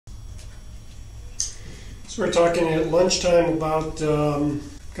So we're talking at lunchtime about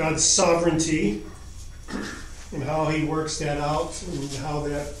God's sovereignty and how He works that out and how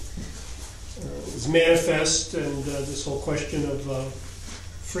that is manifest, and this whole question of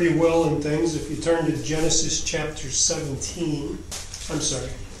free will and things. If you turn to Genesis chapter 17, I'm sorry,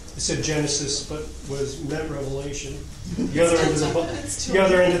 I said Genesis, but meant Revelation. The other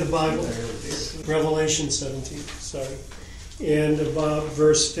end of the Bible. Revelation 17, sorry. And about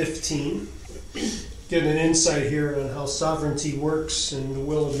verse 15. Get an insight here on how sovereignty works and the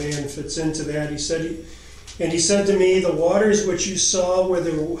will of man fits into that. He said to me, the waters which you saw where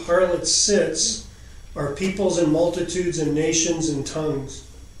the harlot sits are peoples and multitudes and nations and tongues.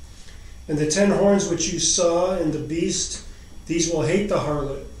 And the 10 horns which you saw in the beast, these will hate the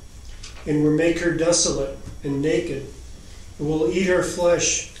harlot, and will make her desolate and naked, and will eat her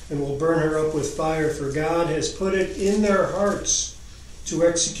flesh, and will burn her up with fire, for God has put it in their hearts to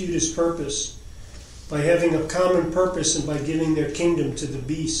execute His purpose, by having a common purpose and by giving their kingdom to the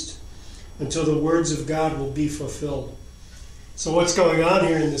beast, until the words of God will be fulfilled. So what's going on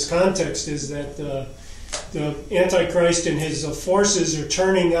here in this context is that the Antichrist and his forces are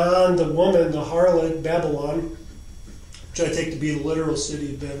turning on the woman, the harlot, Babylon, which I take to be the literal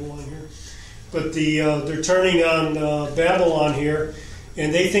city of Babylon here. But they're turning on Babylon here,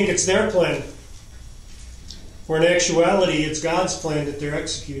 and they think it's their plan. Where in actuality, it's God's plan that they're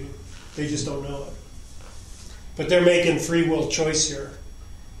executing. They just don't know it. But they're making free will choice here.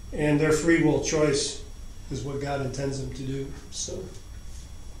 And their free will choice is what God intends them to do. So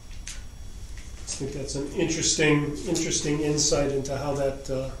I think that's an interesting insight into how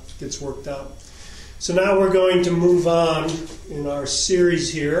that gets worked out. So now we're going to move on in our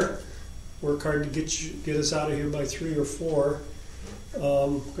series here. Work hard to get us out of here by 3 or 4. We're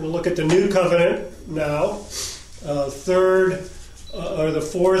going to look at the New Covenant now. The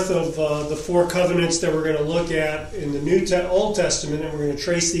fourth of the 4 covenants that we're going to look at in the Old Testament, and we're going to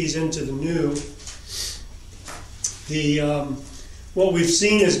trace these into the New. What we've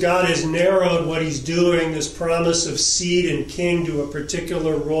seen is God has narrowed what He's doing, this promise of seed and king, to a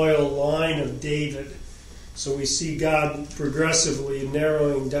particular royal line of David. So we see God progressively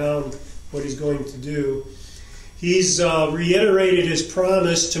narrowing down what He's going to do. He's reiterated His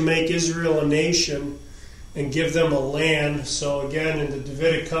promise to make Israel a nation and give them a land. So again, in the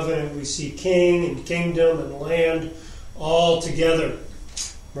Davidic covenant, we see king and kingdom and land all together,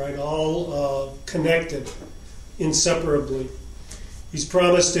 right? All connected inseparably. He's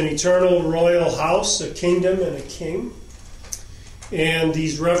promised an eternal royal house, a kingdom, and a king. And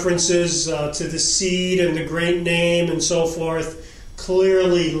these references to the seed and the great name and so forth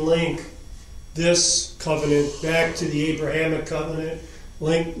clearly link this covenant back to the Abrahamic covenant,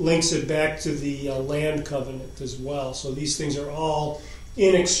 links it back to the land covenant as well. So these things are all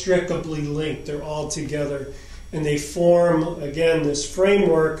inextricably linked. They're all together. And they form, again, this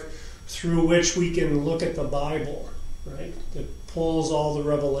framework through which we can look at the Bible, right? That pulls all the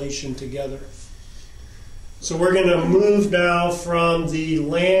revelation together. So we're going to move now from the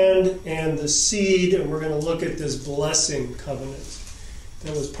land and the seed, and we're going to look at this blessing covenant.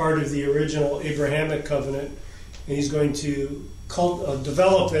 That was part of the original Abrahamic covenant. And he's going to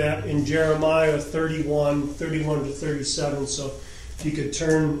develop that in Jeremiah 31 to 37. So if you could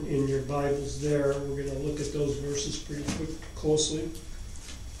turn in your Bibles there, we're going to look at those verses pretty closely.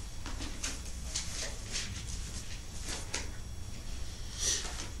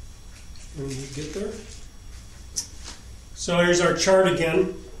 When we get there. So here's our chart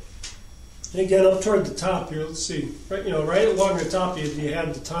again. And again, up toward the top here, let's see. Right along the top you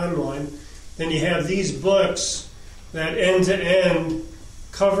have the timeline. Then you have these books that end to end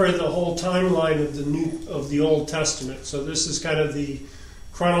cover the whole timeline of the Old Testament. So this is kind of the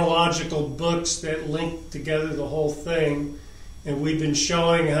chronological books that link together the whole thing. And we've been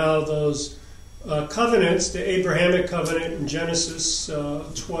showing how those covenants, the Abrahamic covenant in Genesis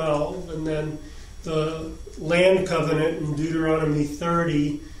 12, and then the land covenant in Deuteronomy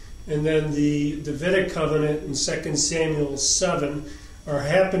 30, and then the Davidic covenant in 2 Samuel 7, are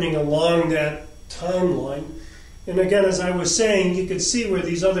happening along that timeline. And again, as I was saying, you can see where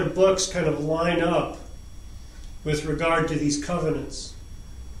these other books kind of line up with regard to these covenants,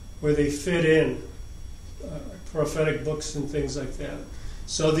 where they fit in, prophetic books and things like that.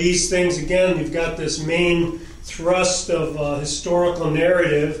 So these things, again, you've got this main thrust of historical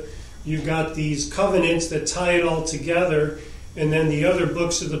narrative. You've got these covenants that tie it all together. And then the other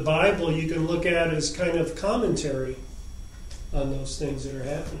books of the Bible you can look at as kind of commentary on those things that are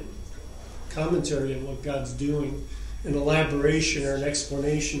happening. Commentary on what God's doing, an elaboration or an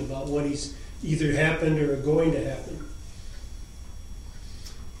explanation about what He's either happened or going to happen.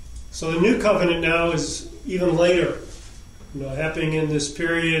 So the new covenant now is even later, happening in this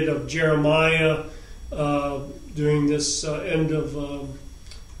period of Jeremiah, during this end of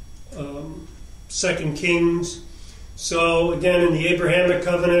 2 Kings. So again, in the Abrahamic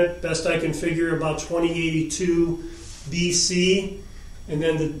covenant, best I can figure, about 2082 BC. And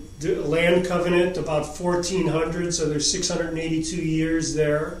then the land covenant, about 1400, so there's 682 years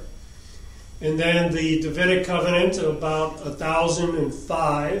there. And then the Davidic covenant, about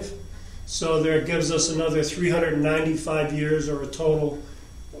 1005. So there gives us another 395 years, or a total,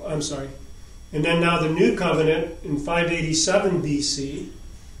 And then now the new covenant in 587 BC.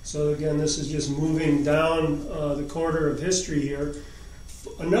 So again, this is just moving down the corridor of history here.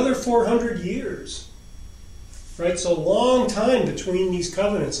 Another 400 years. Right? So a long time between these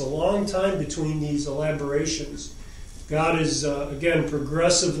covenants, a long time between these elaborations. God is, again,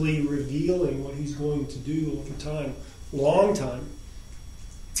 progressively revealing what he's going to do over time. Long time.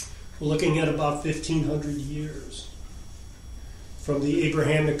 We're looking at about 1,500 years from the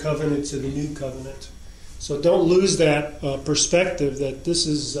Abrahamic covenant to the new covenant. So don't lose that perspective that this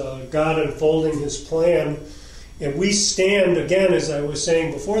is God unfolding his plan. And we stand, again, as I was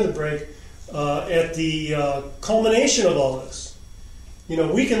saying before the break, at the culmination of all this.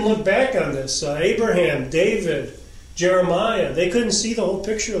 We can look back on this. Abraham, David, Jeremiah, they couldn't see the whole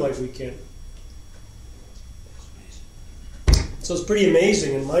picture like we can. So it's pretty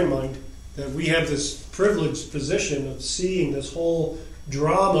amazing in my mind that we have this privileged position of seeing this whole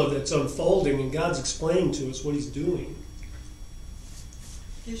drama that's unfolding, and God's explaining to us what he's doing.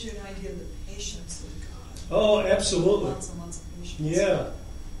 Gives you an idea of the patience of God. Oh, absolutely. Lots and lots of patience. Yeah.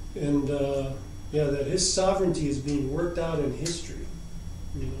 And that his sovereignty is being worked out in history.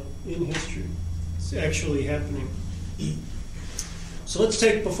 In history. It's actually happening. So let's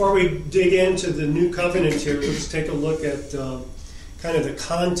before we dig into the new covenant here, let's take a look at kind of the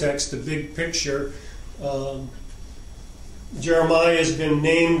context, the big picture. Jeremiah has been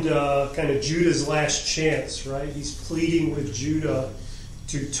named kind of Judah's last chance, right? He's pleading with Judah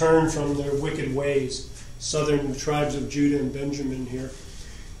to turn from their wicked ways. Southern tribes of Judah and Benjamin here.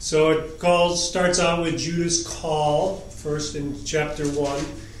 So it starts out with Judah's call, first in chapter 1,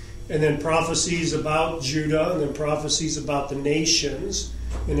 and then prophecies about Judah, and then prophecies about the nations,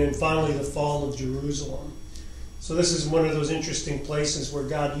 and then finally the fall of Jerusalem. So this is one of those interesting places where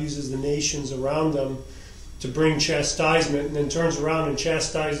God uses the nations around them to bring chastisement, and then turns around and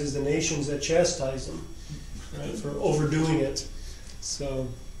chastises the nations that chastise them, right, for overdoing it. So,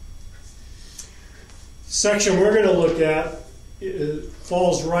 section we're going to look at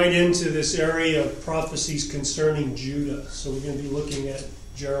falls right into this area of prophecies concerning Judah. So we're going to be looking at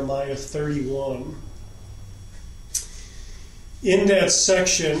Jeremiah 31. In that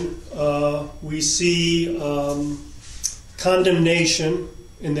section, we see condemnation,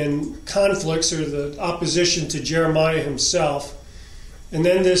 and then conflicts, or the opposition to Jeremiah himself. And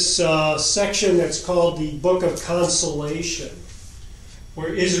then this section that's called the Book of Consolation,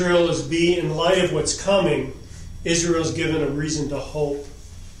 where Israel in light of what's coming, Israel's given a reason to hope.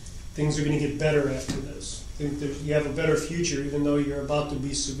 Things are going to get better after this. Think that you have a better future, even though you're about to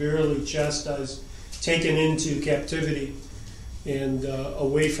be severely chastised, taken into captivity, and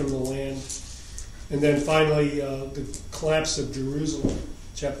away from the land. And then finally, the collapse of Jerusalem,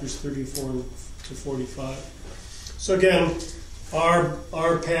 chapters 34 to 45. So again,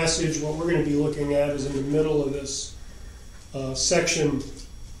 our passage, what we're going to be looking at, is in the middle of this section,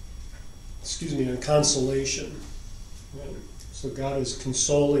 on consolation. Right? So God is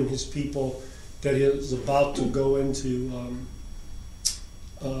consoling his people that he is about to go into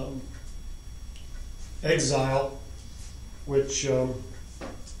exile, which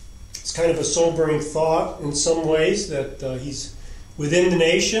it's kind of a sobering thought in some ways, that he's within the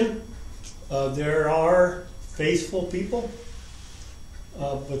nation. There are faithful people,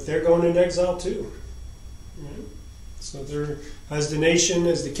 but they're going into exile too. Right? So there, as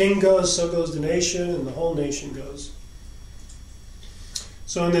the king goes, so goes the nation, and the whole nation goes.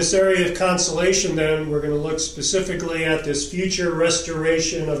 So in this area of consolation, then, we're going to look specifically at this future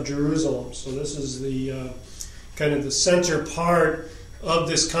restoration of Jerusalem. So this is the kind of the center part of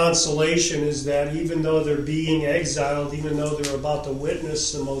this consolation, is that even though they're being exiled, even though they're about to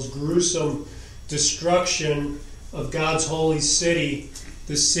witness the most gruesome destruction of God's holy city,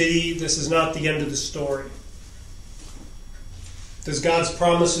 this is not the end of the story. Does God's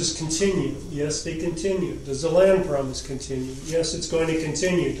promises continue? Yes, they continue. Does the land promise continue? Yes, it's going to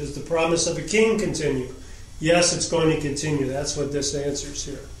continue. Does the promise of a king continue? Yes, it's going to continue. That's what this answers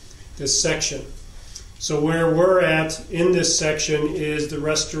here, this section. So where we're at in this section is the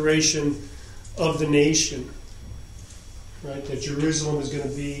restoration of the nation. Right? That Jerusalem is going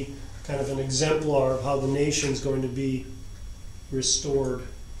to be kind of an exemplar of how the nation's going to be restored.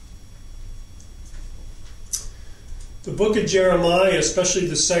 The book of Jeremiah, especially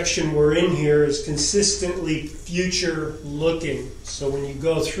the section we're in here, is consistently future-looking. So when you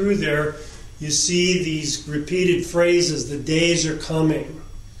go through there, you see these repeated phrases, the days are coming,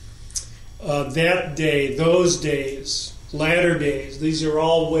 that day, those days, latter days. These are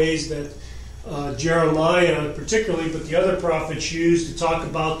all ways that Jeremiah particularly, but the other prophets use to talk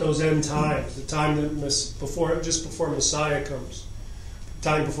about those end times, the time that just before Messiah comes, the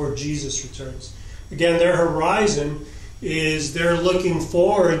time before Jesus returns. Again, their horizon is they're looking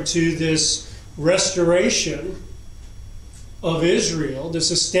forward to this restoration of Israel, this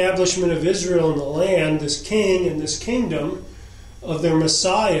establishment of Israel in the land, this king and this kingdom of their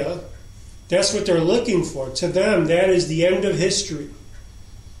Messiah. That's what they're looking for. To them, that is the end of history.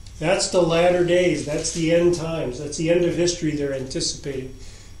 That's the latter days. That's the end times. That's the end of history they're anticipating.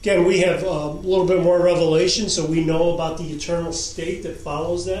 Again, we have a little bit more revelation, so we know about the eternal state that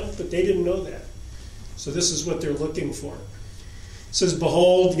follows that, but they didn't know that. So this is what they're looking for. It says,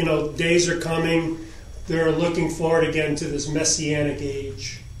 behold, days are coming. They're looking forward again to this messianic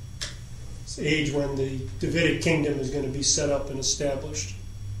age. This age when the Davidic kingdom is going to be set up and established.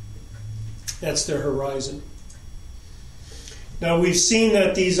 That's their horizon. Now we've seen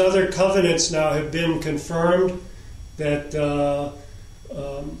that these other covenants now have been confirmed, that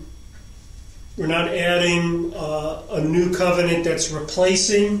we're not adding a new covenant that's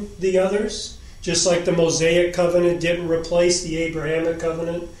replacing the others. Just like the Mosaic covenant didn't replace the Abrahamic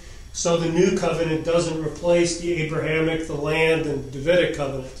covenant, so the new covenant doesn't replace the Abrahamic, the land, and the Davidic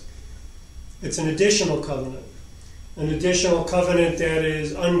covenant. It's an additional covenant. An additional covenant that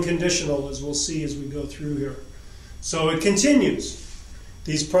is unconditional, as we'll see as we go through here. So it continues.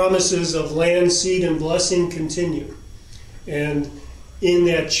 These promises of land, seed, and blessing continue. And in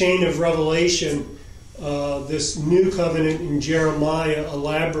that chain of revelation, this new covenant in Jeremiah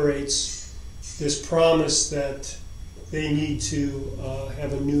elaborates this promise that they need to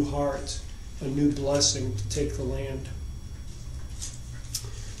have a new heart, a new blessing to take the land.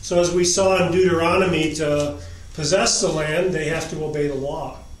 So as we saw in Deuteronomy, to possess the land, they have to obey the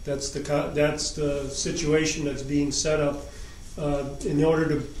law. That's the situation that's being set up in order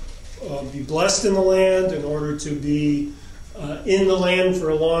to be blessed in the land, in order to be in the land for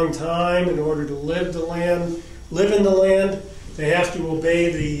a long time, in order to live in the land. They have to obey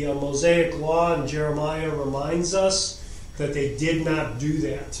the Mosaic law, and Jeremiah reminds us that they did not do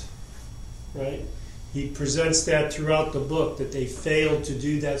that. Right? He presents that throughout the book, that they failed to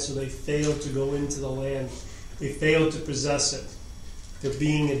do that, so they failed to go into the land. They failed to possess it. They're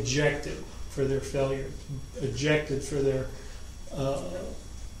being ejected for their failure, ejected for their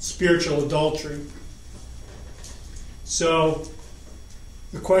spiritual adultery. So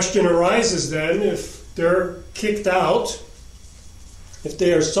the question arises then, if they're kicked out, if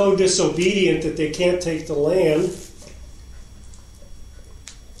they are so disobedient that they can't take the land,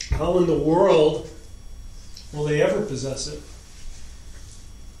 how in the world will they ever possess it?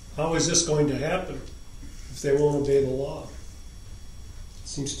 How is this going to happen if they won't obey the law? It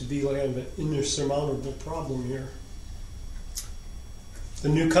seems to be like an insurmountable problem here. The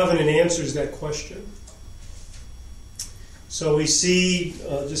new covenant answers that question. So we see,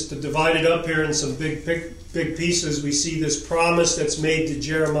 just to divide it up here in some big pieces, we see this promise that's made to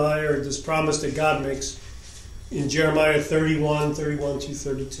Jeremiah, or this promise that God makes in Jeremiah 31 through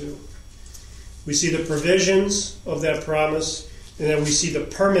 32. We see the provisions of that promise, and then we see the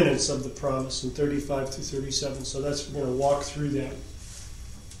permanence of the promise in 35 through 37. So we're going to walk through that.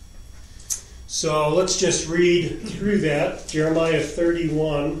 So let's just read through that. Jeremiah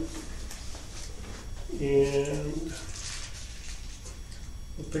 31, and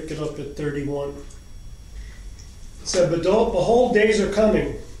we'll pick it up at 31. It said, behold, days are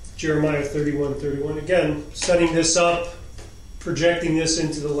coming. Jeremiah 31:31. Again, setting this up, projecting this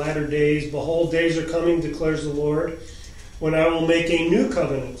into the latter days. Behold, days are coming, declares the Lord, when I will make a new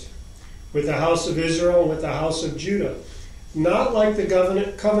covenant with the house of Israel and with the house of Judah. Not like the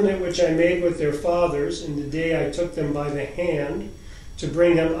covenant which I made with their fathers in the day I took them by the hand to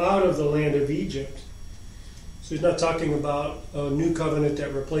bring them out of the land of Egypt. So he's not talking about a new covenant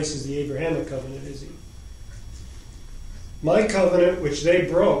that replaces the Abrahamic covenant, is he? My covenant which they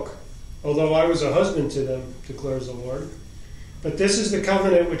broke, although I was a husband to them, declares the Lord. But this is the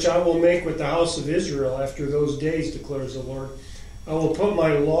covenant which I will make with the house of Israel after those days, declares the Lord. I will put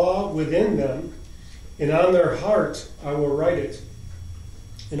my law within them, and on their heart I will write it.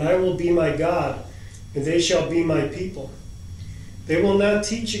 And I will be my God, and they shall be my people. They will not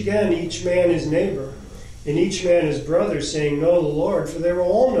teach again each man his neighbor, and each man his brother, saying, Know the Lord, for they will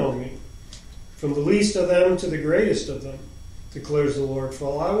all know me, from the least of them to the greatest of them, declares the Lord.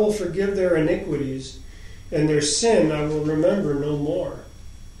 For I will forgive their iniquities, and their sin I will remember no more.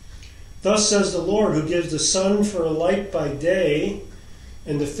 Thus says the Lord, who gives the sun for a light by day,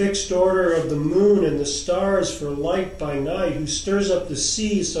 and the fixed order of the moon and the stars for light by night, who stirs up the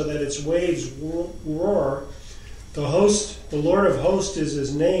sea so that its waves roar. The Lord of hosts is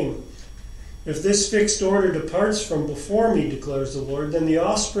his name. If this fixed order departs from before me, declares the Lord, then the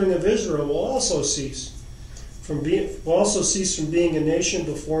offspring of Israel will also cease from being a nation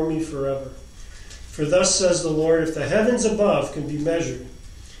before me forever. For thus says the Lord, if the heavens above can be measured,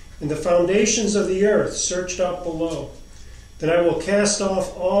 and the foundations of the earth searched out below, then I will cast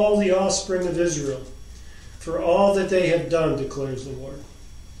off all the offspring of Israel for all that they have done, declares the Lord.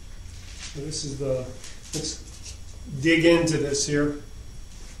 So let's dig into this here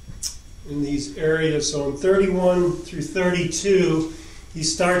in these areas. So in 31 through 32, he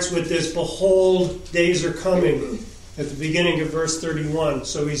starts with this, behold, days are coming, at the beginning of verse 31.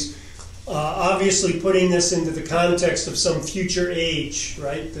 So he's obviously putting this into the context of some future age,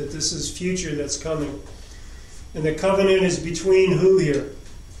 right? That this is future that's coming. And the covenant is between who here?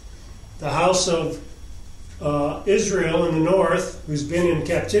 The house of Israel in the north, who's been in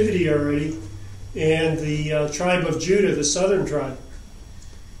captivity already, and the tribe of Judah, the southern tribe.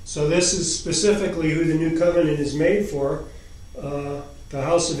 So this is specifically who the new covenant is made for, the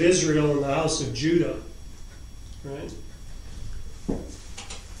house of Israel and the house of Judah. Right?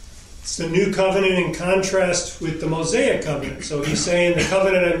 It's the new covenant in contrast with the Mosaic covenant. So he's saying the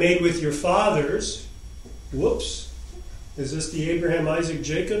covenant I made with your fathers. Whoops. Is this the Abraham, Isaac,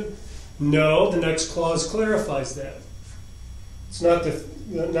 Jacob? No, the next clause clarifies that. It's not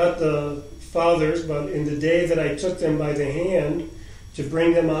the fathers, but in the day that I took them by the hand to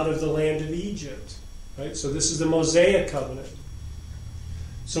bring them out of the land of Egypt. Right? So this is the Mosaic covenant.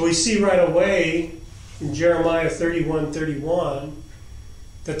 So we see right away in Jeremiah 31:31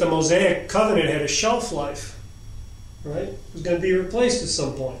 that the Mosaic covenant had a shelf life. Right? It was going to be replaced at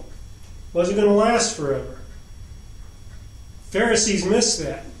some point. It wasn't going to last forever. Pharisees missed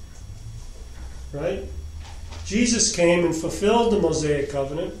that. Right? Jesus came and fulfilled the Mosaic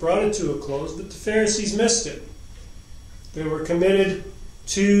covenant, brought it to a close, but the Pharisees missed it. They were committed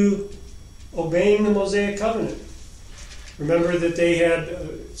to obeying the Mosaic covenant. Remember that they had,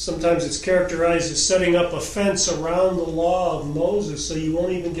 sometimes it's characterized as setting up a fence around the law of Moses so you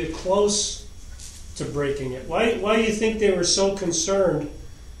won't even get close to breaking it. Why do you think they were so concerned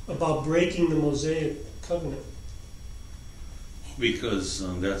about breaking the Mosaic covenant? Because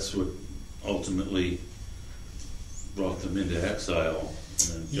that's what ultimately brought them into exile.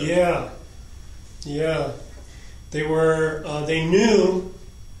 Yeah. They knew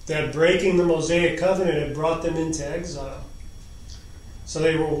that breaking the Mosaic covenant had brought them into exile. So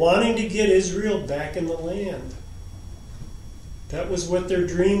they were wanting to get Israel back in the land. That was what their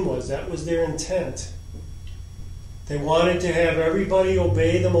dream was. That was their intent. They wanted to have everybody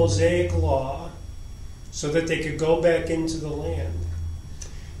obey the Mosaic law so that they could go back into the land.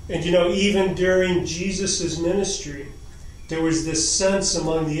 And even during Jesus' ministry, there was this sense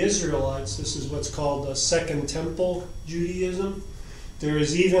among the Israelites, this is what's called the Second Temple Judaism. There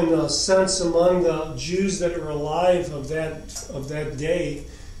is even a sense among the Jews that are alive of that day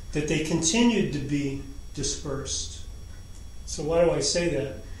that they continued to be dispersed. So why do I say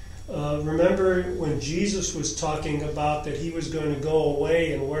that? Remember when Jesus was talking about that he was going to go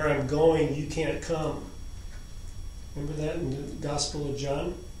away and where I'm going you can't come. Remember that in the Gospel of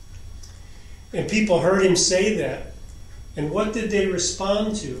John? And people heard him say that. And what did they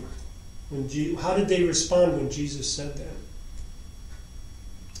respond to? How did they respond when Jesus said that?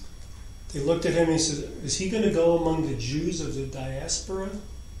 They looked at him and he said, is he going to go among the Jews of the diaspora?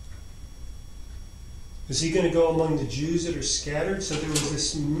 Is he going to go among the Jews that are scattered? So there was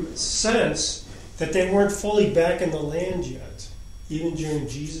this sense that they weren't fully back in the land yet, even during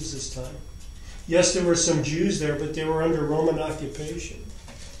Jesus' time. Yes, there were some Jews there, but they were under Roman occupation.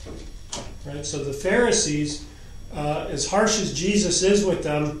 Right? So the Pharisees, as harsh as Jesus is with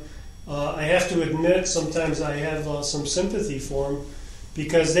them, I have to admit sometimes I have some sympathy for them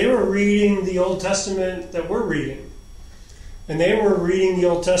because they were reading the Old Testament that we're reading. And they were reading the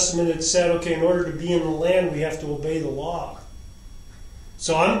Old Testament that said, okay, in order to be in the land, we have to obey the law.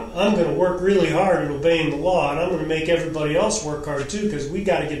 So I'm going to work really hard at obeying the law, and I'm going to make everybody else work hard too because we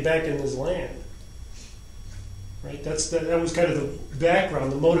got to get back in this land. Right? That was kind of the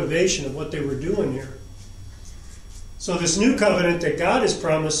background, the motivation of what they were doing here. So this new covenant that God is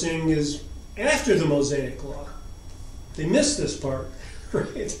promising is after the Mosaic law. They missed this part,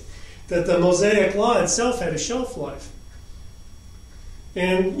 right? That the Mosaic law itself had a shelf life.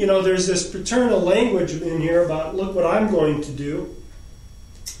 And, there's this paternal language in here about, look what I'm going to do.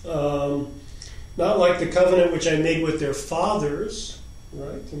 Not like the covenant which I made with their fathers,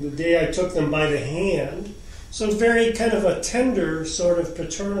 right? And the day I took them by the hand. So it's very kind of a tender sort of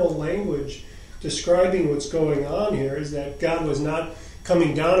paternal language describing what's going on here, is that God was not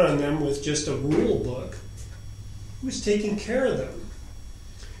coming down on them with just a rule book. He was taking care of them.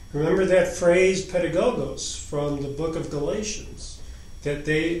 Remember that phrase, pedagogos, from the book of Galatians, that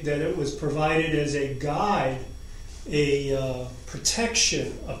it was provided as a guide, a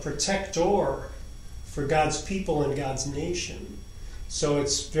protection, a protector for God's people and God's nation. So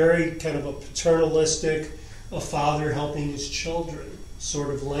it's very kind of a paternalistic, a father helping his children sort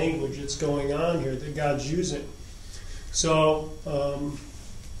of language that's going on here that God's using. So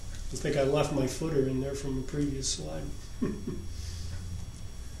I think I left my footer in there from the previous slide.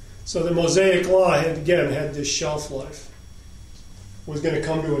 So the Mosaic Law had this shelf life. Was going to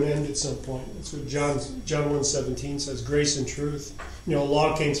come to an end at some point. That's what John 1:17 says, grace and truth.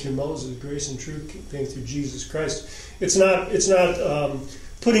 Law came through Moses, grace and truth came through Jesus Christ. It's not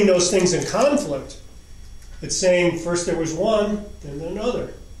putting those things in conflict. It's saying first there was one, then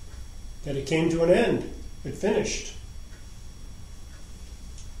another. That it came to an end. It finished.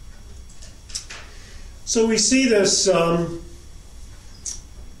 So we see this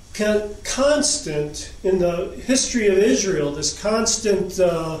constant, in the history of Israel, this constant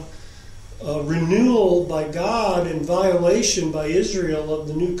renewal by God and violation by Israel of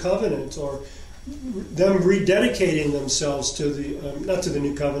the new covenant, or them rededicating themselves to not to the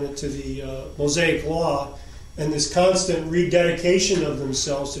new covenant, to the Mosaic Law, and this constant rededication of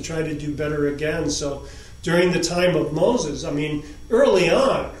themselves to try to do better again. So during the time of Moses, early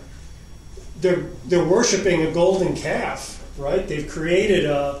on, they're worshiping a golden calf, right? They've created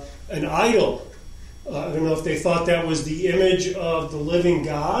an idol. I don't know if they thought that was the image of the living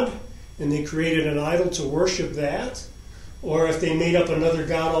God, and they created an idol to worship that, or if they made up another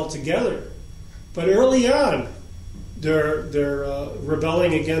god altogether. But early on, they're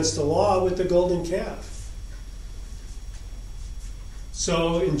rebelling against the law with the golden calf.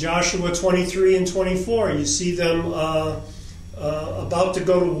 So in Joshua 23 and 24, you see them about to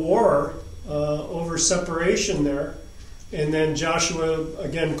go to war over separation there. And then Joshua,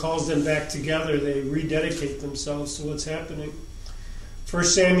 again, calls them back together. They rededicate themselves to what's happening. 1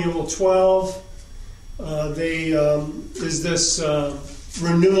 Samuel 12, is this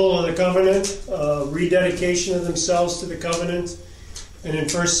renewal of the covenant, rededication of themselves to the covenant. And in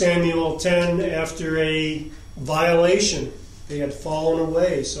 1 Samuel 10, after a violation, they had fallen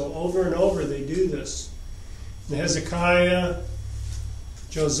away. So over and over they do this. In Hezekiah,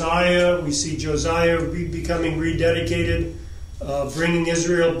 Josiah, we see Josiah becoming rededicated, bringing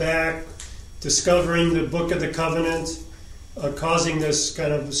Israel back, discovering the book of the covenant, causing this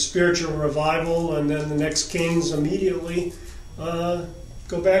kind of spiritual revival, and then the next kings immediately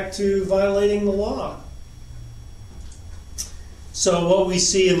go back to violating the law. So what we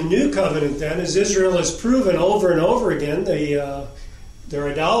see in the new covenant then is Israel has proven over and over again they're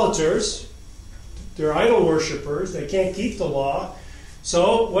idolaters, they're idol worshippers, they can't keep the law.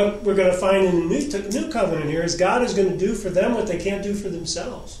 So what we're going to find in the new covenant here is God is going to do for them what they can't do for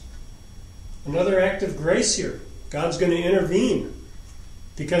themselves. Another act of grace here. God's going to intervene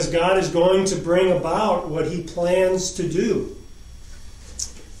because God is going to bring about what he plans to do.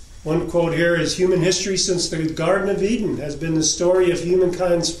 One quote here is, human history since the Garden of Eden has been the story of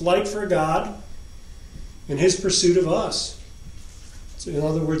humankind's flight for God and his pursuit of us. So in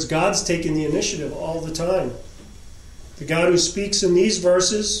other words, God's taking the initiative all the time. The God who speaks in these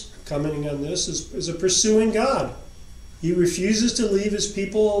verses, commenting on this, is a pursuing God. He refuses to leave his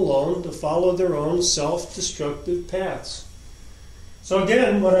people alone to follow their own self-destructive paths. So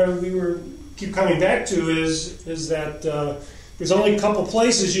again, what keep coming back to is that there's only a couple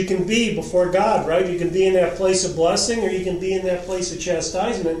places you can be before God, right? You can be in that place of blessing, or you can be in that place of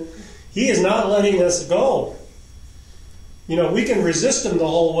chastisement. He is not letting us go. We can resist him the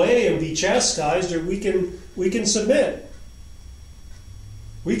whole way and be chastised, or we can submit.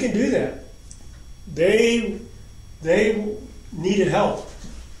 We can do that. They needed help.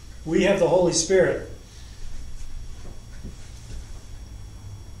 We have the Holy Spirit.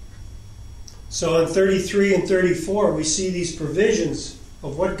 So in 33 and 34, we see these provisions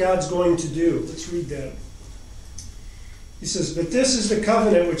of what God's going to do. Let's read that. He says, "But this is the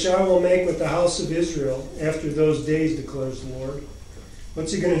covenant which I will make with the house of Israel after those days, declares the Lord."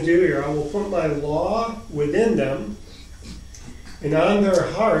 What's he going to do here? "I will put my law within them, and on their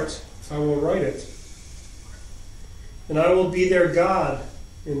heart I will write it. And I will be their God,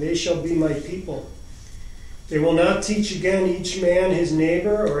 and they shall be my people. They will not teach again each man his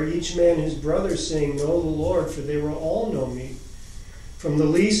neighbor or each man his brother, saying, Know the Lord, for they will all know me. From the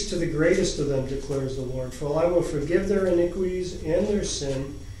least to the greatest of them, declares the Lord. For I will forgive their iniquities and their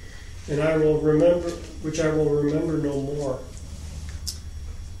sin, and I will remember no more.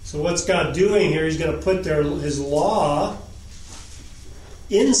 So what's God doing here? He's going to put his law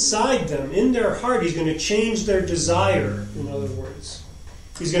inside them, in their heart. He's going to change their desire, in other words.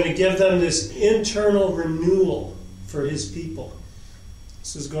 He's going to give them this internal renewal for his people.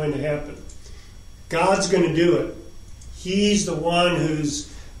 This is going to happen. God's going to do it. He's the one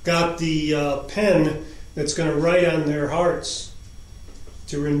who's got the pen that's going to write on their hearts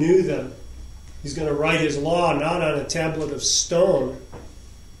to renew them. He's going to write his law not on a tablet of stone,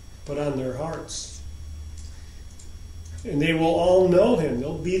 but on their hearts. And they will all know him.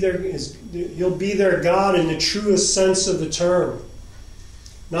 He'll be their God in the truest sense of the term.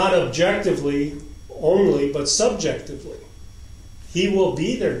 Not objectively only, but subjectively. He will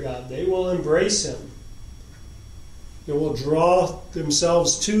be their God. They will embrace him. They will draw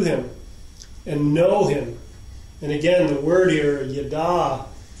themselves to him and know him. And again, the word here, yada,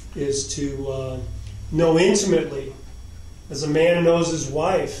 is to know intimately. As a man knows his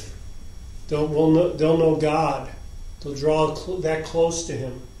wife, they'll know God. They'll draw that close to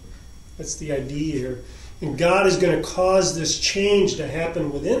him. That's the idea here. And God is going to cause this change to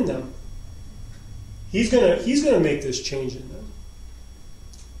happen within them. He's going to make this change in them.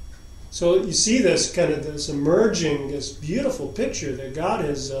 So you see this kind of this emerging, this beautiful picture that God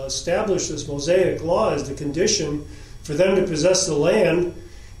has established this Mosaic law as the condition for them to possess the land.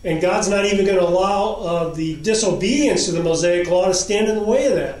 And God's not even going to allow the disobedience to the Mosaic law to stand in the way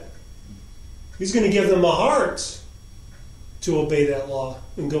of that. He's going to give them a heart to obey that law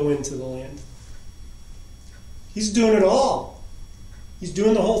and go into the land. He's doing it all. He's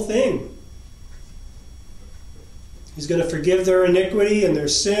doing the whole thing. He's going to forgive their iniquity and their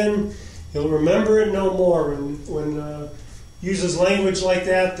sin. He'll remember it no more. When uses language like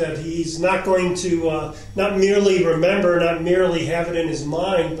that he's not going to not merely remember, not merely have it in his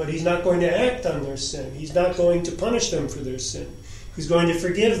mind, but he's not going to act on their sin. He's not going to punish them for their sin. He's going to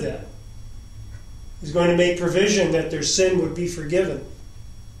forgive that. He's going to make provision that their sin would be forgiven.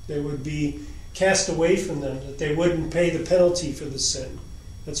 They would be cast away from them, that they wouldn't pay the penalty for the sin.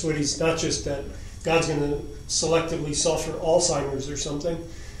 That's what he's not just that God's going to selectively suffer Alzheimer's or something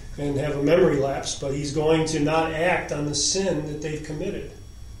and have a memory lapse, but he's going to not act on the sin that they've committed.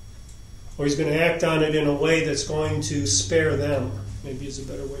 Or he's going to act on it in a way that's going to spare them, maybe is a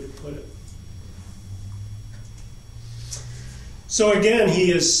better way to put it. So again, he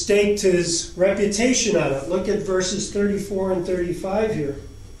has staked his reputation on it. Look at verses 34 and 35 here.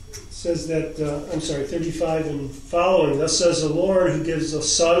 It says that, 35 and following. Thus says the Lord, who gives the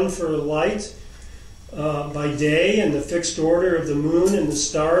sun for a light by day, and the fixed order of the moon and the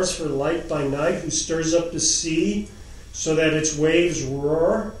stars for light by night, who stirs up the sea so that its waves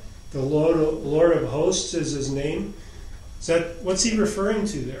roar. The Lord of hosts is his name. What's he referring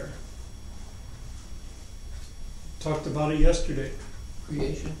to there? Talked about it yesterday.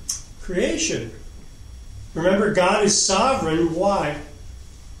 Creation. Remember, God is sovereign. Why?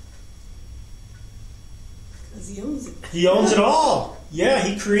 Because he owns it. He owns it all. Yeah,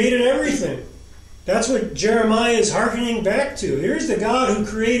 he created everything. That's what Jeremiah is hearkening back to. Here's the God who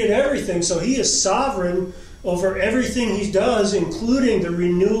created everything, so he is sovereign over everything he does, including the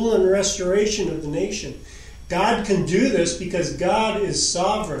renewal and restoration of the nation. God can do this because God is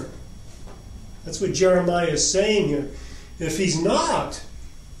sovereign. That's what Jeremiah is saying here. If he's not,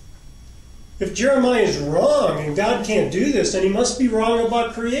 if Jeremiah is wrong and God can't do this, then he must be wrong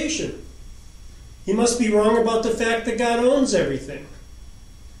about creation. He must be wrong about the fact that God owns everything.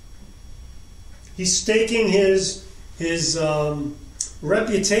 He's staking his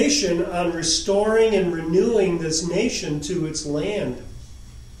reputation on restoring and renewing this nation to its land.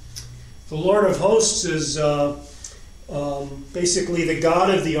 The Lord of hosts is basically the God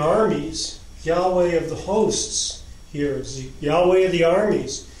of the armies. Yahweh of the hosts here is Yahweh of the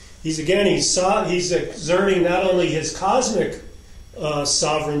armies. He's exerting not only his cosmic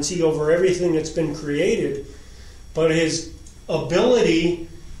sovereignty over everything that's been created, but his ability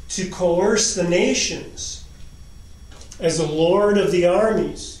to coerce the nations as the Lord of the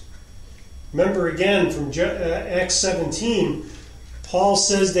armies. Remember again from Acts 17, Paul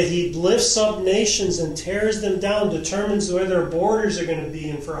says that he lifts up nations and tears them down, determines where their borders are going to be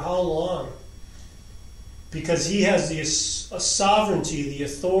and for how long. Because he has the sovereignty, the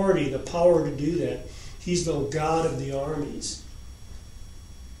authority, the power to do that. He's the God of the armies.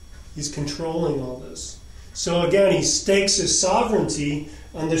 He's controlling all this. So again, he stakes his sovereignty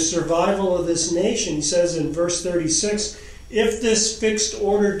on the survival of this nation. He says in verse 36, if this fixed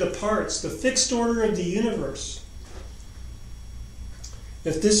order departs, the fixed order of the universe,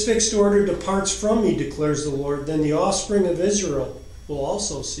 if this fixed order departs from me, declares the Lord, then the offspring of Israel will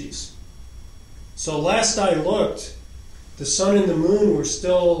also cease. So last I looked, the sun and the moon were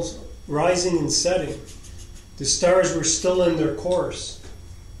still rising and setting. The stars were still in their course.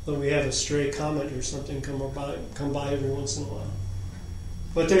 Though we have a stray comet or something come by every once in a while.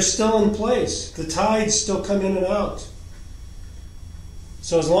 But they're still in place. The tides still come in and out.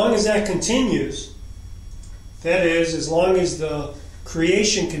 So as long as that continues, that is, as long as the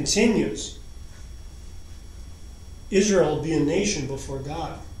creation continues, Israel will be a nation before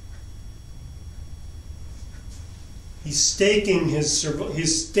God. He's staking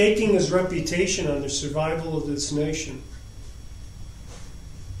his reputation on the survival of this nation.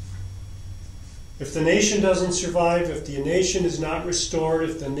 If the nation doesn't survive, if the nation is not restored,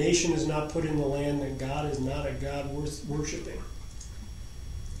 if the nation is not put in the land, then God is not a God worth worshiping.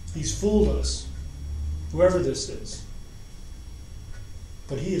 He's fooled us, whoever this is.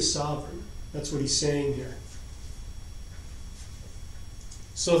 But he is sovereign. That's what he's saying here.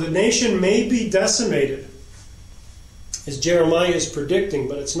 So the nation may be decimated, as Jeremiah is predicting,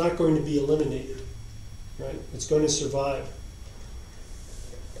 but it's not going to be eliminated. Right? It's going to survive.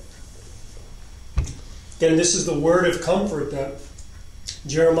 Again, this is the word of comfort that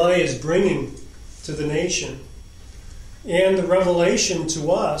Jeremiah is bringing to the nation, and the revelation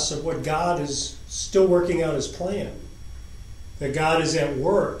to us of what God is still working out his plan. That God is at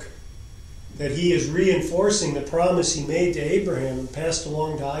work, that he is reinforcing the promise he made to Abraham and passed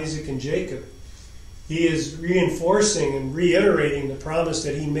along to Isaac and Jacob. He is reinforcing and reiterating the promise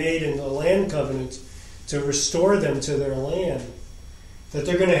that he made in the land covenant to restore them to their land. That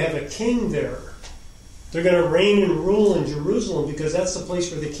they're going to have a king there. They're going to reign and rule in Jerusalem because that's the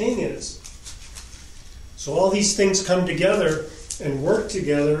place where the king is. So all these things come together and work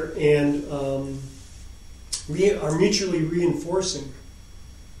together and are mutually reinforcing.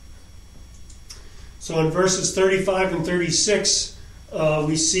 So in verses 35 and 36,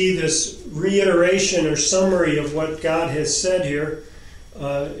 we see this reiteration or summary of what God has said here.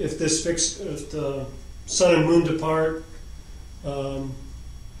 If the sun and moon depart,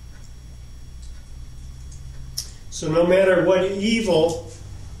 so no matter what evil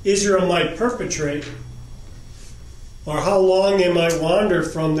Israel might perpetrate, or how long they might wander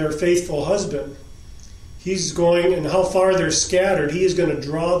from their faithful husband, he's going, and how far they're scattered, he is going to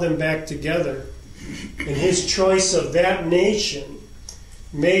draw them back together. And his choice of that nation,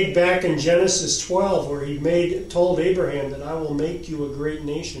 made back in Genesis 12, where he told Abraham that I will make you a great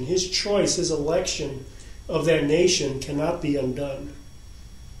nation. His choice, his election of that nation cannot be undone.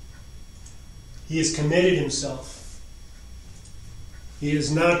 He has committed himself. He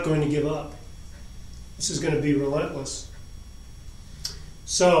is not going to give up. This is going to be relentless.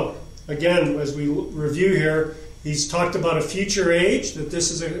 So, again, as we review here, he's talked about a future age, that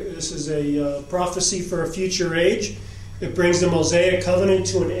this is a prophecy for a future age. It brings the Mosaic covenant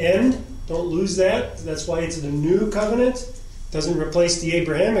to an end. Don't lose that. That's why it's the new covenant. It doesn't replace the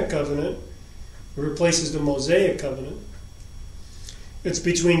Abrahamic covenant. It replaces the Mosaic covenant. It's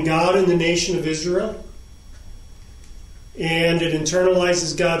between God and the nation of Israel. And it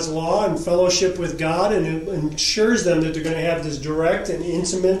internalizes God's law and fellowship with God, and it ensures them that they're going to have this direct and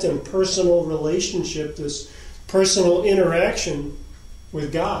intimate and personal relationship, this personal interaction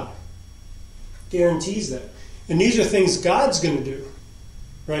with God. Guarantees that. And these are things God's going to do.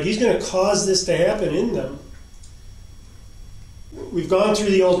 Right? He's going to cause this to happen in them. We've gone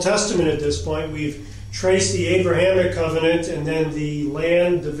through the Old Testament at this point. We've traced the Abrahamic covenant and then the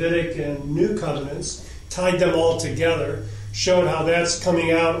land, Davidic, and New covenants, tied them all together, showed how that's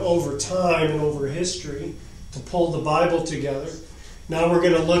coming out over time and over history to pull the Bible together. Now we're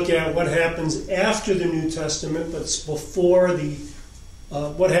going to look at what happens after the New Testament, but before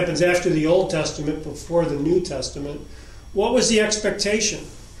what happens after the Old Testament, before the New Testament. What was the expectation?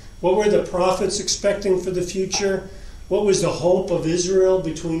 What were the prophets expecting for the future? What was the hope of Israel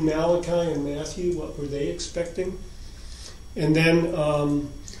between Malachi and Matthew? What were they expecting? And then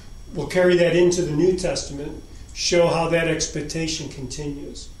we'll carry that into the New Testament, show how that expectation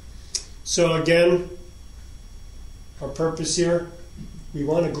continues. So again, our purpose here, we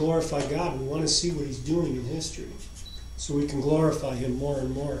want to glorify God. We want to see what he's doing in history so we can glorify him more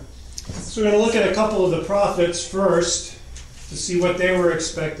and more. So we're going to look at a couple of the prophets first to see what they were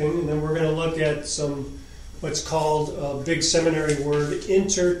expecting, and then we're going to look at some what's called a big seminary word,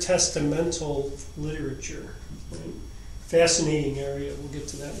 intertestamental literature. Right? Fascinating area. We'll get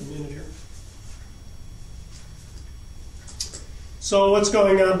to that in a minute here. So what's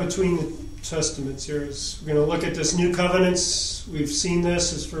going on between the testaments here is we're going to look at this new covenants. We've seen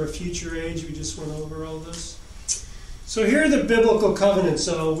this as for a future age. We just went over all this. So here are the biblical covenants.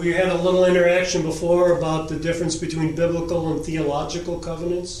 So we had a little interaction before about the difference between biblical and theological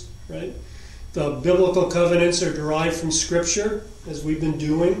covenants, right? The biblical covenants are derived from Scripture, as we've been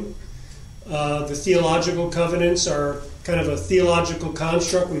doing. The theological covenants are kind of a theological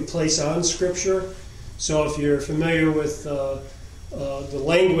construct we place on Scripture. So if you're familiar with the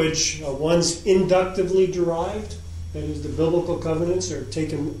language, one's inductively derived. That is, the biblical covenants are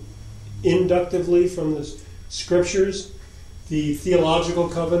taken inductively from the Scriptures. The theological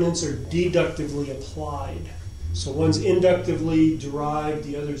covenants are deductively applied. So one's inductively derived,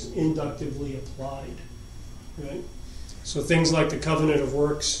 the other's inductively applied. Right? So things like the covenant of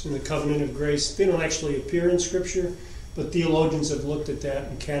works and the covenant of grace, they don't actually appear in Scripture, but theologians have looked at that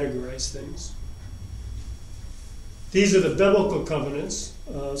and categorized things. These are the biblical covenants.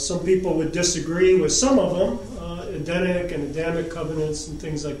 Some people would disagree with some of them, Edenic and Adamic covenants and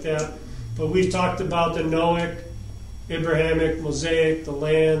things like that. But we've talked about the Noahic, Abrahamic, Mosaic, the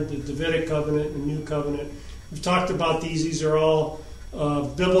land, the Davidic covenant, the New Covenant. We've talked about these. These are all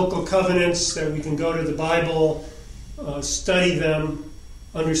biblical covenants that we can go to the Bible, study them,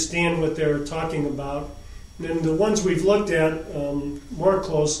 understand what they're talking about. And then the ones we've looked at more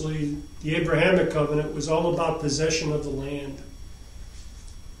closely, the Abrahamic covenant was all about possession of the land.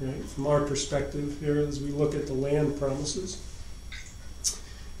 Right? From our perspective here, as we look at the land promises.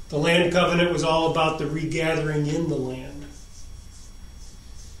 The land covenant was all about the regathering in the land.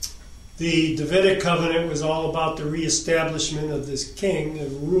 The Davidic covenant was all about the reestablishment of this king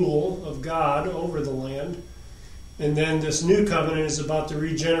and rule of God over the land. And then this new covenant is about the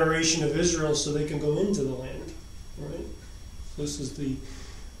regeneration of Israel so they can go into the land. Right? This is the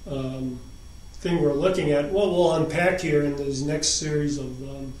thing we're looking at. What we'll unpack here in this next series of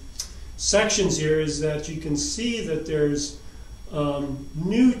sections here is that you can see that there's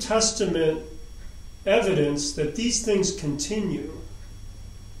New Testament evidence that these things continue.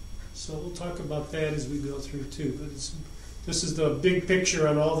 So we'll talk about that as we go through too. But this is the big picture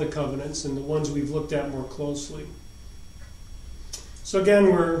on all the covenants and the ones we've looked at more closely. So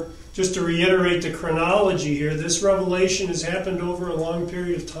again, just to reiterate the chronology here, this revelation has happened over a long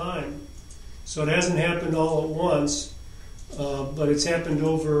period of time. So it hasn't happened all at once, but it's happened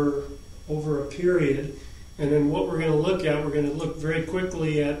over a period. And then what we're going to look at, we're going to look very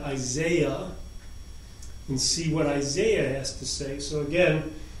quickly at Isaiah and see what Isaiah has to say. So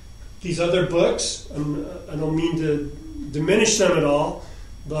again, these other books, I don't mean to diminish them at all,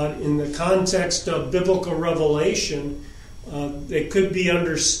 but in the context of biblical revelation, they could be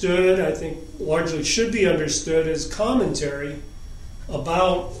understood, I think largely should be understood as commentary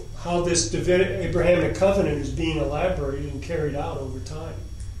about how this Abrahamic covenant is being elaborated and carried out over time.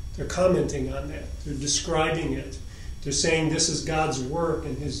 They're commenting on that. They're describing it. They're saying this is God's work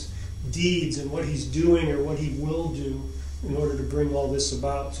and his deeds and what he's doing or what he will do in order to bring all this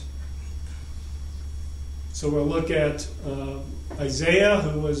about. So we'll look at Isaiah,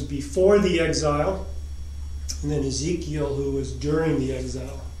 who was before the exile, and then Ezekiel, who was during the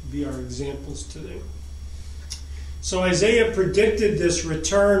exile, will be our examples today. So Isaiah predicted this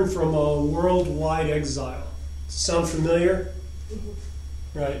return from a worldwide exile. Sound familiar?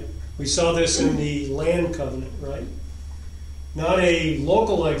 Right. We saw this in the land covenant, right? Not a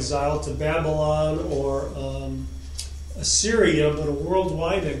local exile to Babylon or Assyria, but a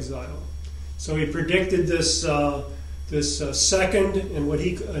worldwide exile. So he predicted this second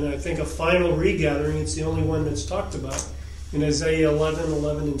and I think a final regathering. It's the only one that's talked about in Isaiah 11,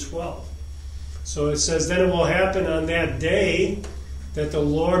 11, and 12. So it says, then it will happen on that day that the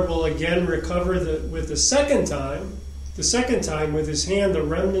Lord will again recover the second time with his hand the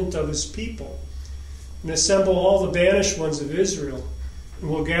remnant of his people, and assemble all the banished ones of Israel, and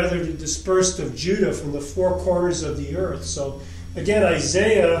will gather the dispersed of Judah from the four corners of the earth. So again,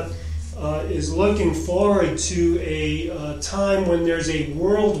 Isaiah is looking forward to a time when there's a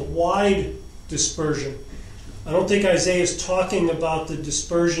worldwide dispersion. I don't think Isaiah is talking about the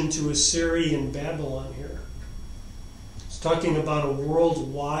dispersion to Assyria and Babylon here. He's talking about a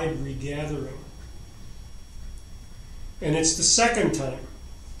worldwide regathering. And it's the second time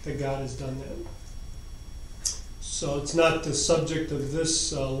that God has done that. So it's not the subject of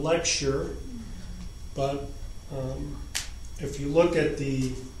this lecture, but if you look at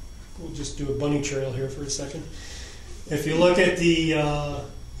we'll just do a bunny trail here for a second. If you look at the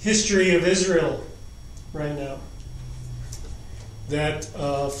history of Israel right now, that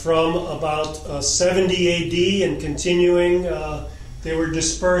from about 70 AD and continuing, they were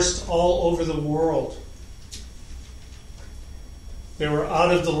dispersed all over the world. They were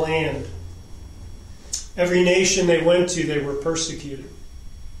out of the land. Every nation they went to, they were persecuted.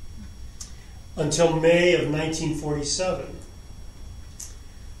 Until May of 1947,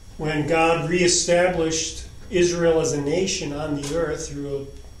 when God reestablished Israel as a nation on the earth through a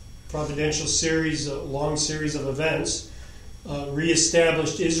providential series, a long series of events,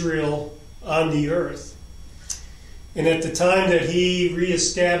 reestablished Israel on the earth. And at the time that he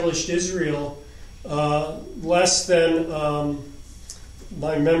reestablished Israel, less than,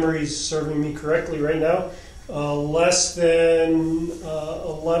 my memory's serving me correctly right now, less than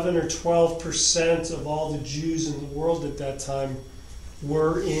 11 or 12% of all the Jews in the world at that time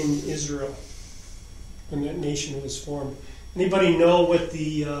were in Israel when that nation was formed. Anybody know what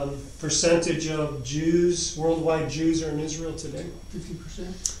the percentage of Jews, worldwide Jews, are in Israel today?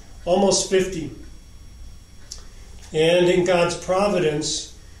 50%? Almost 50. And in God's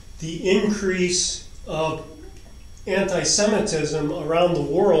providence, the increase of anti-Semitism around the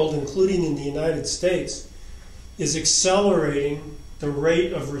world, including in the United States, is accelerating the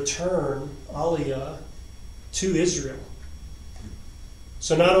rate of return, aliyah, to Israel.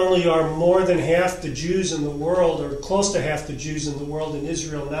 So not only are more than half the Jews in the world, or close to half the Jews in the world in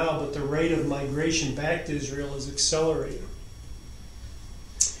Israel now, but the rate of migration back to Israel is accelerating.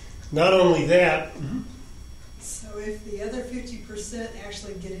 Not only that... So if the other 50%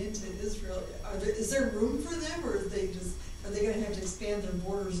 actually get into Israel, is there room for them, or are they going to have to expand their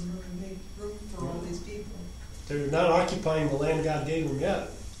borders in order to make room for all these people? They're not occupying the land God gave them yet.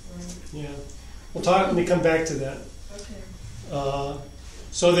 Right. Yeah. We'll talk, let me come back to that. Okay.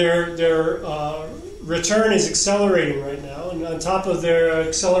 So their return is accelerating right now, and on top of their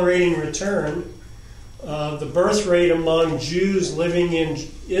accelerating return, the birth rate among Jews living in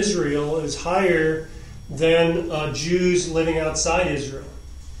Israel is higher than Jews living outside Israel.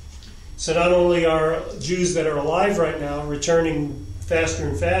 So not only are Jews that are alive right now returning faster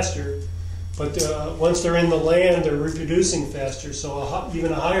and faster, but once they're in the land, they're reproducing faster. So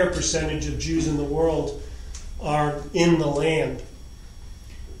even a higher percentage of Jews in the world are in the land.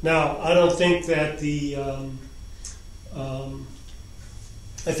 Now, I don't think that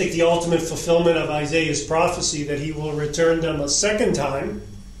I think the ultimate fulfillment of Isaiah's prophecy that he will return them a second time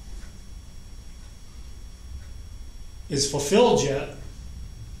is fulfilled yet.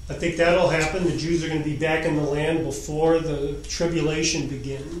 I think that'll happen. The Jews are going to be back in the land before the tribulation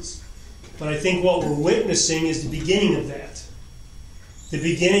begins. But I think what we're witnessing is the beginning of that. The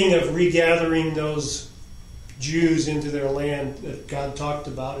beginning of regathering those Jews into their land that God talked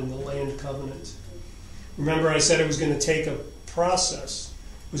about in the land covenant. Remember, I said it was going to take a process.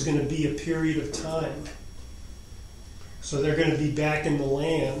 It was going to be a period of time. So they're going to be back in the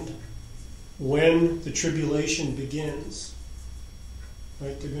land when the tribulation begins.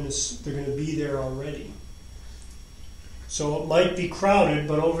 Right? They're going to be there already. So it might be crowded,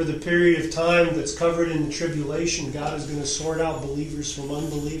 but over the period of time that's covered in the tribulation, God is going to sort out believers from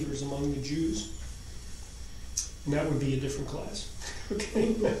unbelievers among the Jews. And that would be a different class.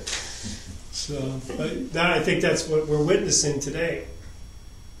 Okay? So, but I think that's what we're witnessing today.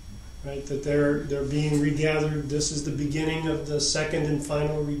 Right? That they're being regathered. This is the beginning of the second and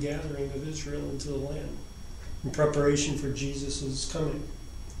final regathering of Israel into the land in preparation for Jesus' coming,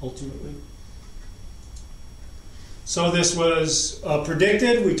 ultimately. So this was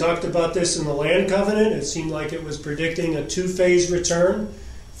predicted. We talked about this in the land covenant. It seemed like it was predicting a two-phase return.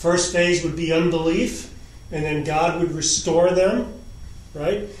 First phase would be unbelief, and then God would restore them,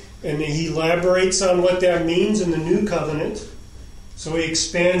 right? And he elaborates on what that means in the new covenant. So he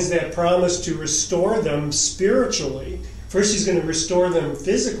expands that promise to restore them spiritually. First he's going to restore them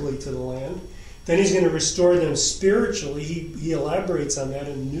physically to the land. Then he's going to restore them spiritually. He elaborates on that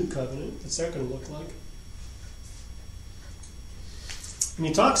in the new covenant. What's that going to look like? And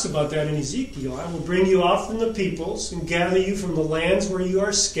he talks about that in Ezekiel. I will bring you out from the peoples and gather you from the lands where you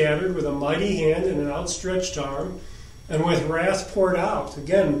are scattered with a mighty hand and an outstretched arm and with wrath poured out.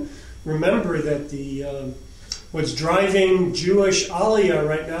 Again, remember that what's driving Jewish aliyah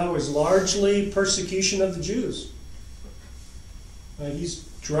right now is largely persecution of the Jews. He's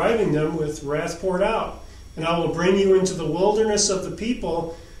driving them with wrath poured out. And I will bring you into the wilderness of the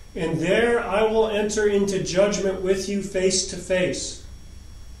people, and there I will enter into judgment with you face to face.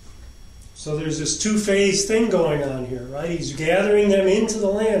 So there's this two-phase thing going on here, right? He's gathering them into the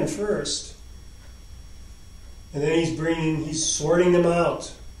land first. And then he's sorting them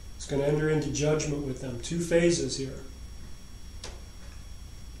out. He's going to enter into judgment with them. Two phases here.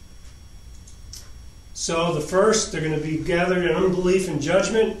 So the first, they're going to be gathered in unbelief and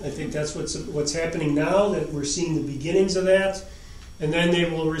judgment. I think that's what's happening now, that we're seeing the beginnings of that. And then they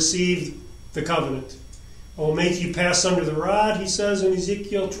will receive the covenant. I will make you pass under the rod, he says in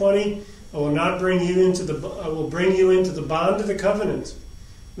Ezekiel 20. I will bring you into the bond of the covenant.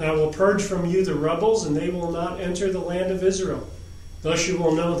 And I will purge from you the rebels, and they will not enter the land of Israel. Thus you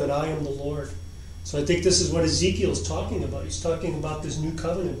will know that I am the Lord. So I think this is what Ezekiel is talking about. He's talking about this new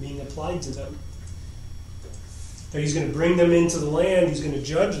covenant being applied to them. That he's going to bring them into the land, he's going to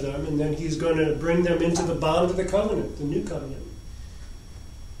judge them, and then he's going to bring them into the bond of the covenant, the new covenant.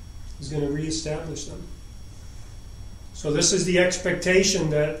 He's going to reestablish them. So this is the expectation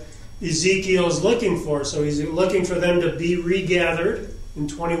that Ezekiel is looking for. So he's looking for them to be regathered in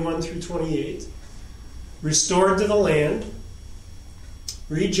 21 through 28, restored to the land,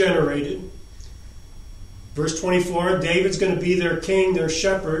 regenerated. Verse 24, David's going to be their king, their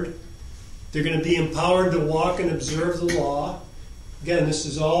shepherd. They're going to be empowered to walk and observe the law. Again, this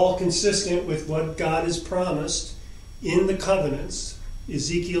is all consistent with what God has promised in the covenants.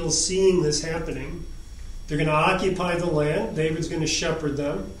 Ezekiel is seeing this happening. They're going to occupy the land. David's going to shepherd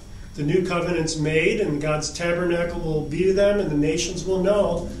them. The new covenant's made, and God's tabernacle will be to them, and the nations will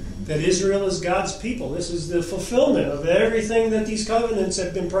know that Israel is God's people. This is the fulfillment of everything that these covenants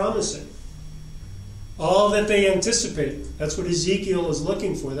have been promising. All that they anticipate. That's what Ezekiel is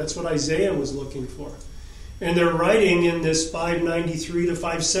looking for. That's what Isaiah was looking for. And they're writing in this 593 to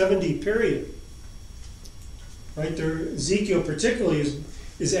 570 period. Right there, Ezekiel particularly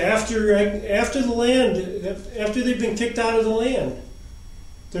is after the land, after they've been kicked out of the land.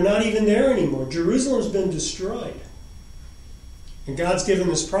 They're not even there anymore. Jerusalem's been destroyed. And God's given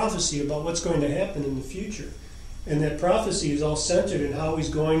this prophecy about what's going to happen in the future. And that prophecy is all centered in how he's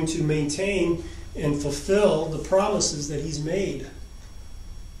going to maintain and fulfill the promises that he's made.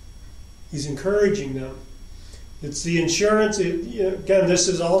 He's encouraging them. It's the insurance. Again, this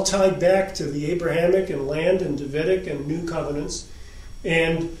is all tied back to the Abrahamic and land and Davidic and new covenants.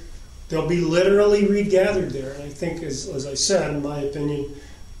 And they'll be literally regathered there. And I think, as I said, in my opinion,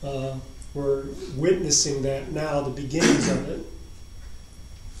 we're witnessing that now, the beginnings of it,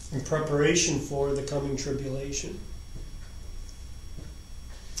 in preparation for the coming tribulation.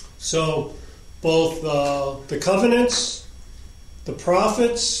 So, both the covenants, the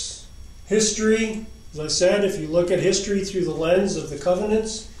prophets, history, as I said, if you look at history through the lens of the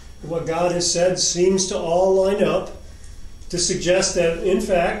covenants, what God has said seems to all line up to suggest that, in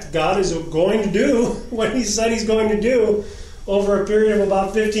fact, God is going to do what he said he's going to do over a period of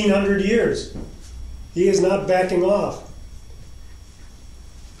about 1,500 years. He is not backing off.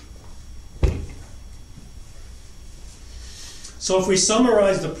 So if we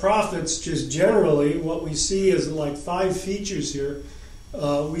summarize the prophets just generally, what we see is like 5 features here.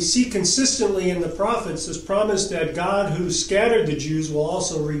 We see consistently in the prophets this promise that God who scattered the Jews will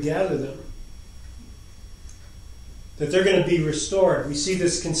also regather them. That they're going to be restored. We see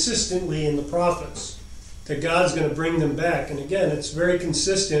this consistently in the prophets. That God's going to bring them back. And again, it's very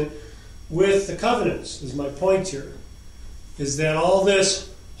consistent with the covenants, is my point here. Is that all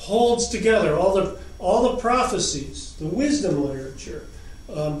this holds together, all the prophecies, the wisdom literature.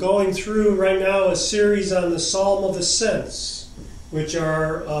 Going through right now a series on the Psalm of Ascents, which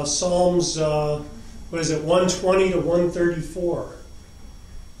are Psalms, 120 to 134.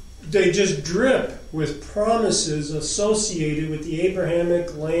 They just drip with promises associated with the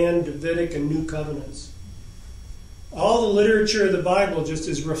Abrahamic, land, Davidic, and New Covenants. All the literature of the Bible just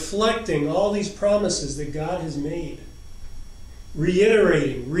is reflecting all these promises that God has made.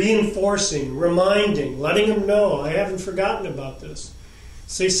 Reiterating, reinforcing, reminding, letting them know, I haven't forgotten about this.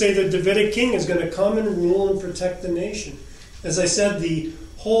 So they say the Davidic king is going to come and rule and protect the nation. As I said, the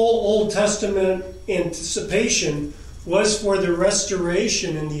whole Old Testament anticipation was for the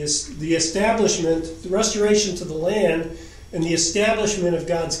restoration and the establishment, the restoration to the land and the establishment of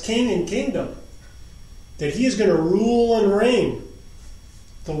God's king and kingdom. That he is going to rule and reign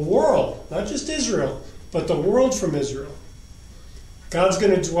the world, not just Israel, but the world from Israel. God's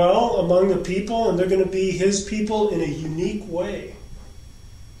going to dwell among the people, and they're going to be his people in a unique way.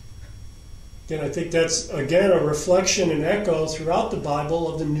 Again, I think that's, again, a reflection and echo throughout the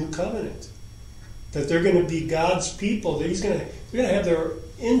Bible of the New Covenant. That they're going to be God's people. That they're going to have their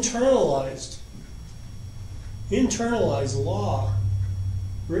internalized law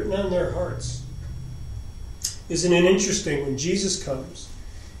written on their hearts. Isn't it interesting when Jesus comes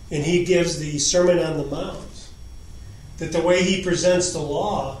and he gives the Sermon on the Mount, that the way he presents the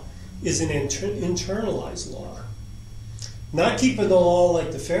law is an internalized law. Not keeping the law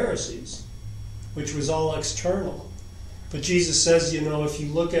like the Pharisees, which was all external. But Jesus says, if you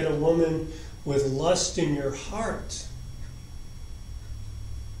look at a woman with lust in your heart,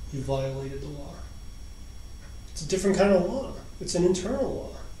 you violated the law. It's a different kind of law. It's an internal law.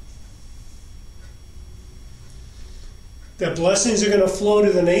 that blessings are going to flow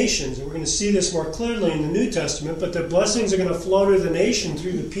to the nations. And we're going to see this more clearly in the New Testament, but that blessings are going to flow to the nation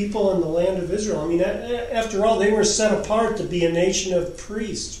through the people in the land of Israel. I mean, after all, they were set apart to be a nation of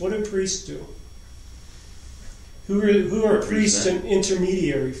priests. What do priests do? Who are priests an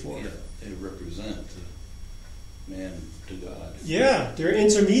intermediary for? Yeah, they represent man to God. Yeah, they're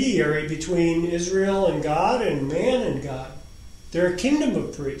intermediary between Israel and God and man and God. They're a kingdom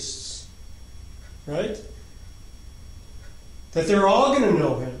of priests, right? That they're all going to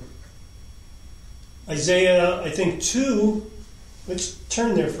know him. Isaiah, I think, 2, let's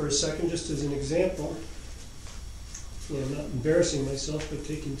turn there for a second just as an example. Hopefully I'm not embarrassing myself by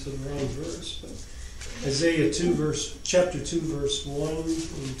taking to the wrong verse. But Isaiah 2, chapter 2, verse 1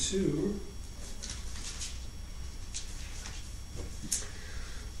 and 2.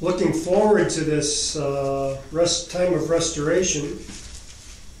 Looking forward to this time of restoration.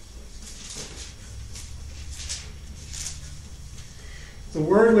 The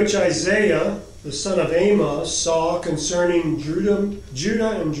word which Isaiah, the son of Amos, saw concerning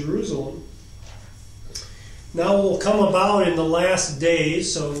Judah and Jerusalem now will come about in the last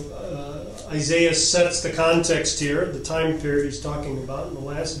days. So Isaiah sets the context here, the time period he's talking about in the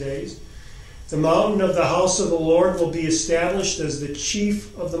last days. The mountain of the house of the Lord will be established as the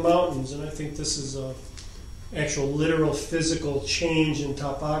chief of the mountains. And I think this is an actual literal physical change in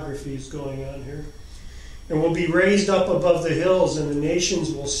topography is going on here. And will be raised up above the hills, and the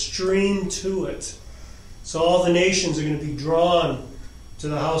nations will stream to it. So all the nations are going to be drawn to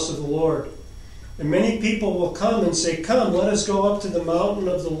the house of the Lord. And many people will come and say, "Come, let us go up to the mountain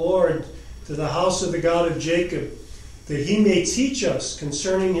of the Lord, to the house of the God of Jacob, that he may teach us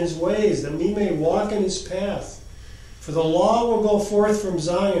concerning his ways, that we may walk in his path. For the law will go forth from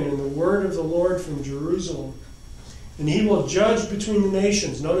Zion, and the word of the Lord from Jerusalem. And he will judge between the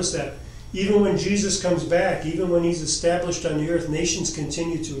nations." Notice that. Even when Jesus comes back, even when he's established on the earth, nations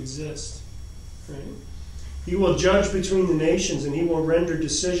continue to exist. Right? He will judge between the nations, and he will render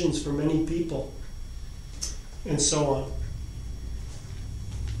decisions for many people, and so on.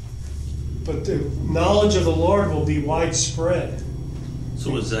 But the knowledge of the Lord will be widespread.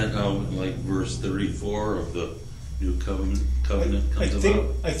 So is that how, like, verse 34 of the New Covenant comes about?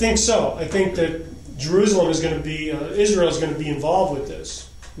 I think so. I think that Jerusalem is going to be, Israel is going to be involved with this,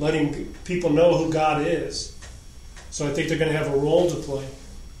 letting people know who God is. So I think they're going to have a role to play.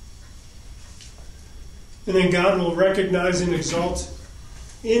 And then God will recognize and exalt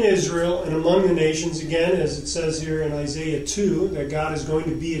in Israel and among the nations, again, as it says here in Isaiah 2, that God is going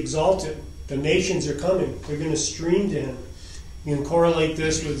to be exalted. The nations are coming. They're going to stream to him. You can correlate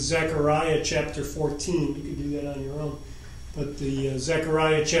this with Zechariah chapter 14. You can do that on your own. But the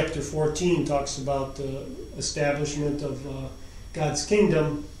Zechariah chapter 14 talks about the establishment of God's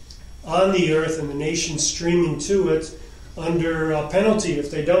kingdom on the earth and the nations streaming to it under penalty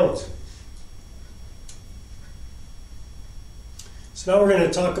if they don't. So now we're going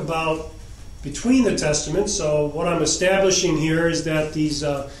to talk about between the Testaments. So what I'm establishing here is that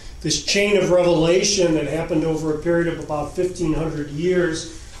this chain of revelation that happened over a period of about 1,500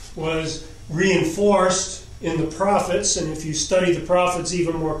 years was reinforced in the prophets. And if you study the prophets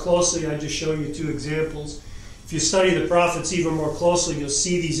even more closely, I just show you 2 examples. If you study the prophets even more closely, you'll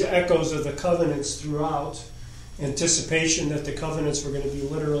see these echoes of the covenants throughout, anticipation that the covenants were going to be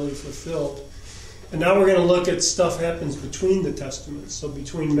literally fulfilled. And now we're going to look at stuff happens between the Testaments. So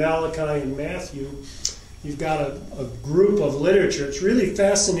between Malachi and Matthew, you've got a group of literature. It's really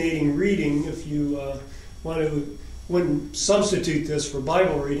fascinating reading if you wouldn't substitute this for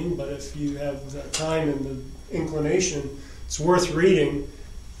Bible reading, but if you have the time and the inclination, it's worth reading.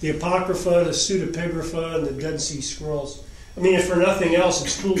 The Apocrypha, the Pseudepigrapha, and the Dead Sea Scrolls. I mean, if for nothing else,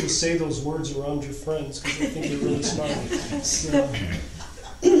 it's cool to say those words around your friends because I think you're really smart.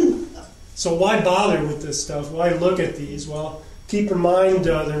 So why bother with this stuff? Why look at these? Well, keep in mind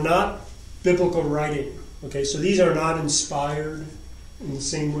they're not biblical writing. Okay, so these are not inspired in the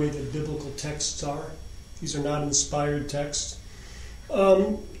same way that biblical texts are. These are not inspired texts.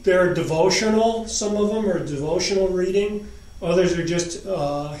 They're devotional. Some of them are devotional reading. Others are just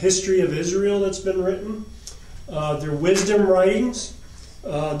history of Israel that's been written. They're wisdom writings.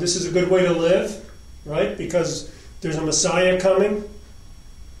 This is a good way to live, right? Because there's a Messiah coming.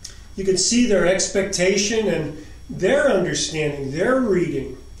 You can see their expectation and their understanding, their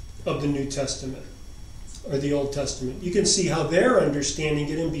reading of the New Testament or the Old Testament. You can see how they're understanding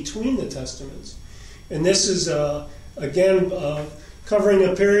it in between the Testaments. And this is, again, covering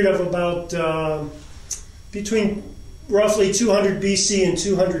a period of about between roughly 200 BC and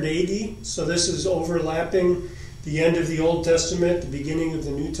 200 AD. So this is overlapping the end of the Old Testament, the beginning of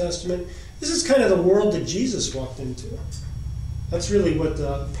the New Testament. This is kind of the world that Jesus walked into. That's really what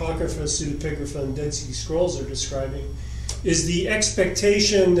the Apocrypha, Pseudepigrapha, and Dead Sea Scrolls are describing, is the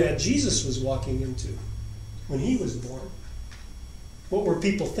expectation that Jesus was walking into when he was born. What were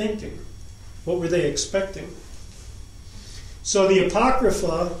people thinking? What were they expecting? So the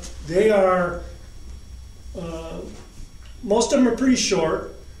Apocrypha, they are, most of them are pretty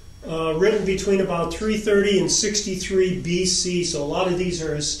short, written between about 330 and 63 BC, so a lot of these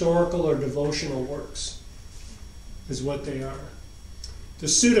are historical or devotional works, is what they are. The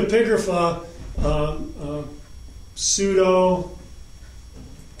Pseudepigrapha, pseudo,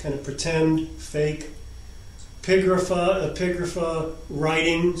 kind of pretend, fake, epigrapha,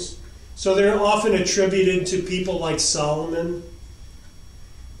 writings. So they're often attributed to people like Solomon,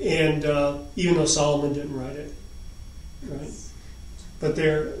 and even though Solomon didn't write it, right? But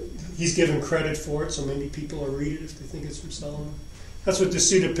he's given credit for it, so maybe people will read it if they think it's from Solomon. That's what the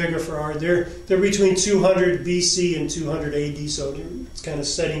pseudepigrapha are. They're between 200 BC and 200 AD, so it's kind of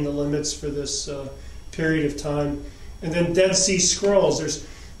setting the limits for this period of time. And then Dead Sea Scrolls. There's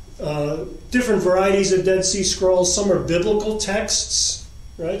different varieties of Dead Sea Scrolls. Some are biblical texts,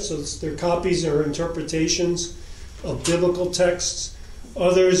 right? So they're copies or interpretations of biblical texts.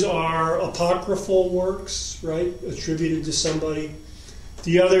 Others are apocryphal works, right, attributed to somebody.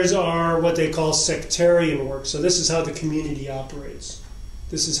 The others are what they call sectarian works. So this is how the community operates.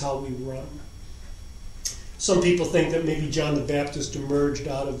 This is how we run. Some people think that maybe John the Baptist emerged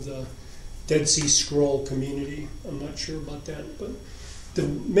out of the Dead Sea Scroll community. I'm not sure about that. But the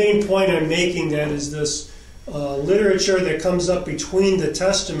main point I'm making that is this literature that comes up between the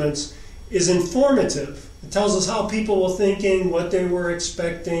Testaments is informative. It tells us how people were thinking, what they were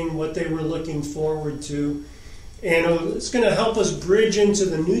expecting, what they were looking forward to. And it's going to help us bridge into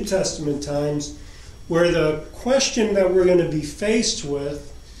the New Testament times where the question that we're going to be faced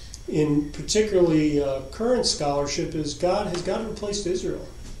with, in particularly current scholarship, is has God replaced Israel?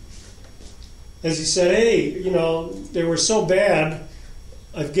 As he said, hey, they were so bad,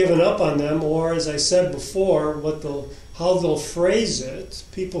 I've given up on them. Or, as I said before, how they'll phrase it,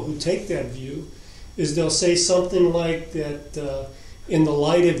 people who take that view, is they'll say something like that, in the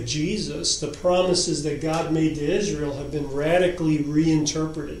light of Jesus, the promises that God made to Israel have been radically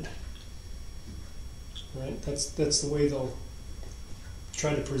reinterpreted. Right? That's the way they'll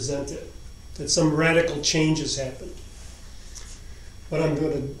try to present it. That some radical changes happened.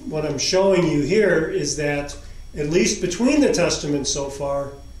 What I'm showing you here is that, at least between the Testaments so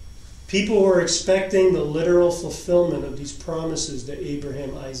far, people were expecting the literal fulfillment of these promises to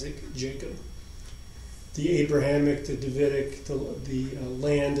Abraham, Isaac, Jacob. The Abrahamic, the Davidic, the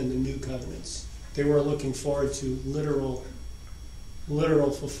land, and the new covenants. They were looking forward to literal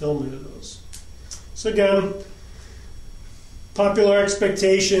fulfillment of those. So again, popular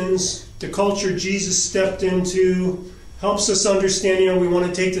expectations, the culture Jesus stepped into, helps us understand, we want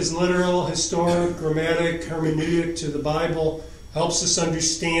to take this literal, historic, grammatic, hermeneutic to the Bible, helps us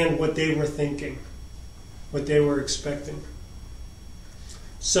understand what they were thinking, what they were expecting.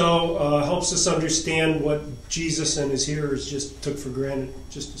 So helps us understand what Jesus and his hearers just took for granted,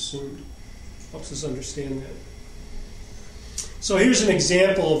 just assumed. Helps us understand that. So here's an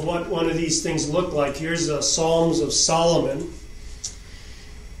example of what one of these things looked like. Here's the Psalms of Solomon.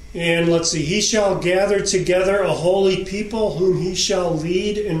 And let's see. He shall gather together a holy people whom he shall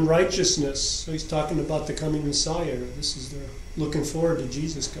lead in righteousness. So he's talking about the coming Messiah. This is looking forward to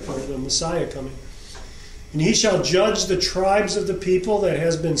Jesus, or the Messiah coming. And he shall judge the tribes of the people that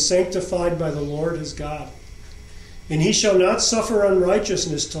has been sanctified by the Lord his God. And he shall not suffer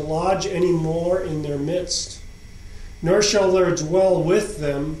unrighteousness to lodge any more in their midst, nor shall there dwell with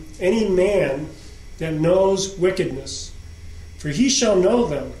them any man that knows wickedness. For he shall know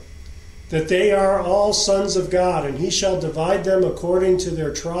them, that they are all sons of God, and he shall divide them according to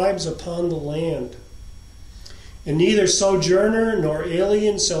their tribes upon the land. And neither sojourner nor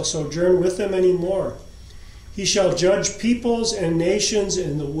alien shall sojourn with them any more. He shall judge peoples and nations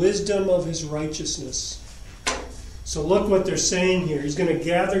in the wisdom of his righteousness. So look what they're saying here. He's going to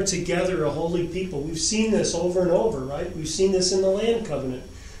gather together a holy people. We've seen this over and over, right? We've seen this in the land covenant.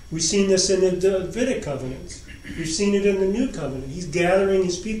 We've seen this in the Davidic covenant. We've seen it in the new covenant. He's gathering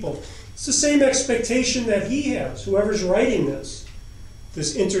his people. It's the same expectation that he has, whoever's writing this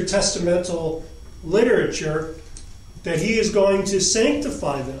intertestamental literature, that he is going to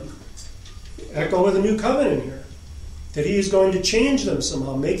sanctify them. Echo with the new covenant here. That he is going to change them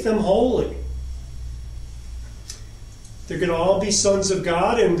somehow, make them holy. They're going to all be sons of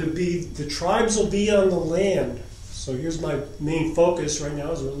God, and the tribes will be on the land. So here's my main focus right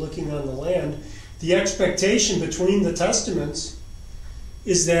now as we're looking on the land. The expectation between the Testaments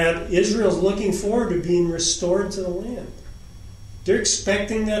is that Israel's looking forward to being restored to the land. They're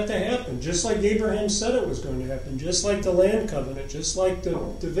expecting that to happen, just like Abraham said it was going to happen, just like the land covenant, just like the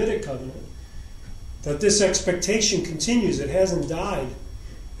Davidic covenant. That this expectation continues. It hasn't died.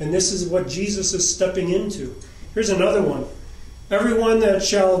 And this is what Jesus is stepping into. Here's another one. Everyone that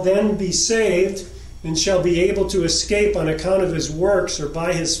shall then be saved and shall be able to escape on account of his works or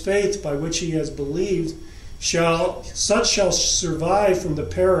by his faith by which he has believed, such shall survive from the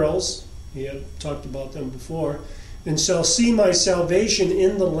perils, he had talked about them before, and shall see my salvation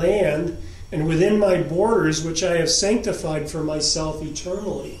in the land and within my borders, which I have sanctified for myself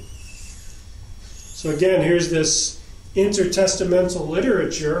eternally. So again, here's this intertestamental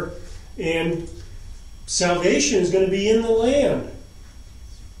literature, and salvation is going to be in the land.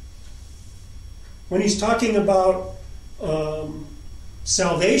 When he's talking about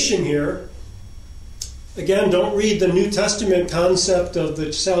salvation here, again, don't read the New Testament concept of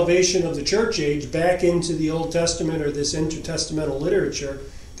the salvation of the church age back into the Old Testament or this intertestamental literature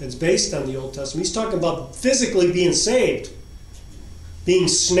that's based on the Old Testament. He's talking about physically being saved, being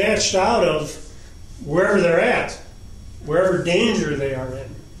snatched out of wherever they're at, wherever danger they are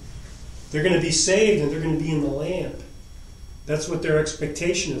in. They're going to be saved and they're going to be in the land. That's what their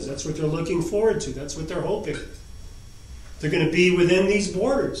expectation is. That's what they're looking forward to. That's what they're hoping. They're going to be within these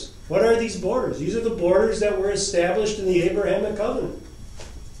borders. What are these borders? These are the borders that were established in the Abrahamic covenant.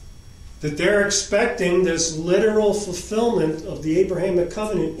 That they're expecting this literal fulfillment of the Abrahamic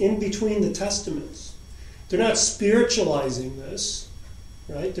covenant in between the testaments. They're not spiritualizing this,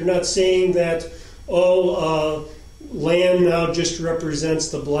 right? They're not saying that, land now just represents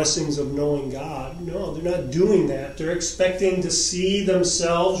the blessings of knowing God. No, they're not doing that. They're expecting to see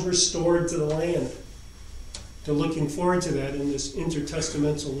themselves restored to the land. They're looking forward to that in this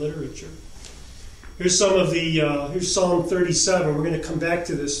intertestamental literature. Here's some of the, here's Psalm 37. We're going to come back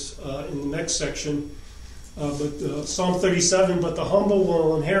to this in the next section. But Psalm 37, but the humble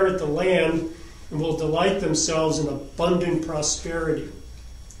will inherit the land and will delight themselves in abundant prosperity.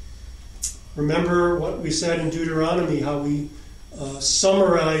 Remember what we said in Deuteronomy, how we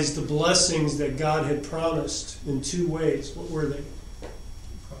summarized the blessings that God had promised in two ways. What were they?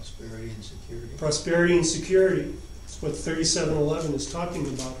 Prosperity and security. Prosperity and security. That's what 37:11 is talking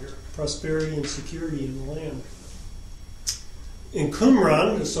about here. Prosperity and security in the land. In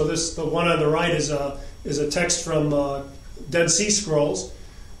Qumran, so the one on the right is a text from Dead Sea Scrolls.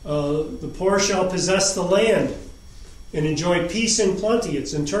 The poor shall possess the land and enjoy peace and plenty.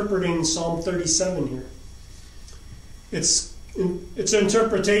 It's interpreting Psalm 37 here. Its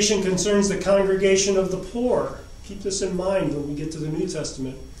interpretation concerns the congregation of the poor. Keep this in mind when we get to the New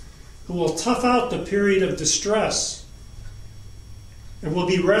Testament. Who will tough out the period of distress and will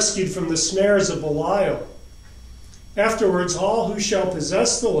be rescued from the snares of Belial. Afterwards, all who shall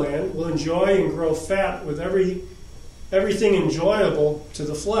possess the land will enjoy and grow fat with everything enjoyable to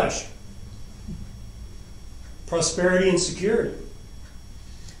the flesh. Prosperity and security.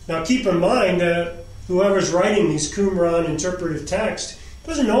 Now keep in mind that whoever's writing these Qumran interpretive texts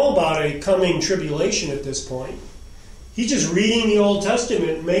doesn't know about a coming tribulation at this point. He's just reading the Old Testament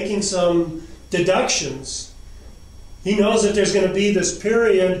and making some deductions. He knows that there's going to be this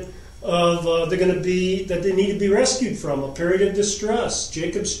period of that they need to be rescued from, a period of distress,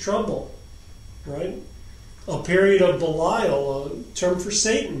 Jacob's trouble, right? A period of Belial, a term for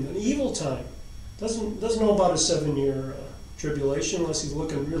Satan, an evil time. Doesn't know about a 7-year tribulation unless he's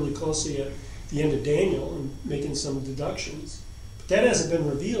looking really closely at the end of Daniel and making some deductions. But that hasn't been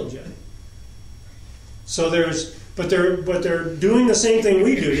revealed yet. So they're doing the same thing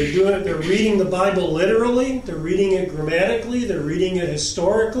we do. They're reading the Bible literally. They're reading it grammatically. They're reading it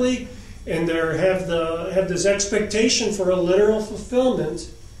historically, and they have this expectation for a literal fulfillment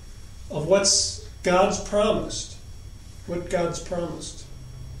of what's God's promised. What God's promised.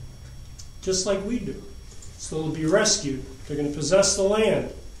 Just like we do. So they'll be rescued. They're going to possess the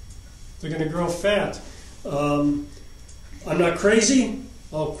land. They're going to grow fat. I'm not crazy.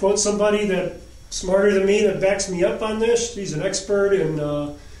 I'll quote somebody that's smarter than me that backs me up on this. He's an expert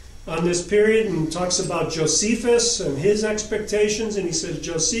on this period and talks about Josephus and his expectations. And he says,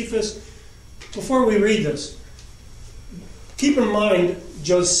 Josephus, before we read this, keep in mind,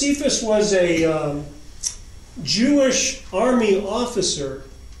 Josephus was a Jewish army officer,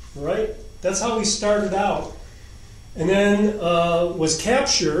 right? That's how he started out. And then was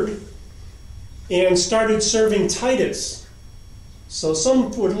captured and started serving Titus. So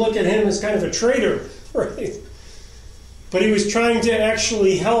some would look at him as kind of a traitor, right? But he was trying to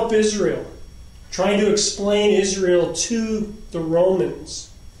actually help Israel, trying to explain Israel to the Romans,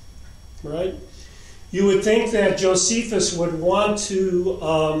 right? You would think that Josephus would want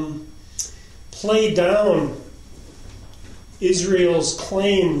to play down Israel's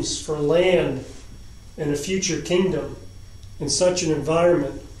claims for land and a future kingdom in such an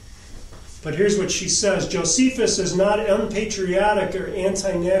environment. But here's what she says. Josephus is not unpatriotic or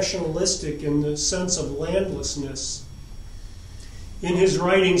anti-nationalistic in the sense of landlessness. In his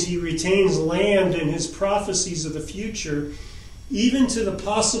writings, he retains land in his prophecies of the future, even to the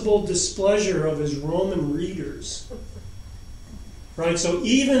possible displeasure of his Roman readers. Right? So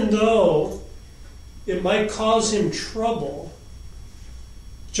even though it might cause him trouble,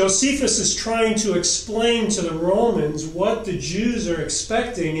 Josephus is trying to explain to the Romans what the Jews are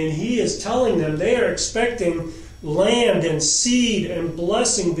expecting, and he is telling them they are expecting land and seed and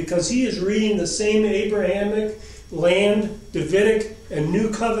blessing because he is reading the same Abrahamic, land, Davidic, and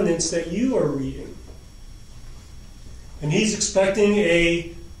New Covenants that you are reading. And he's expecting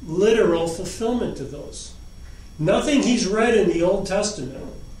a literal fulfillment of those. Nothing he's read in the Old Testament,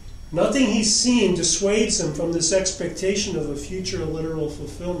 nothing he's seen dissuades him from this expectation of a future literal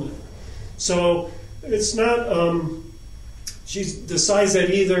fulfillment. So it's not, she decides that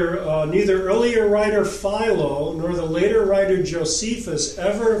neither earlier writer Philo nor the later writer Josephus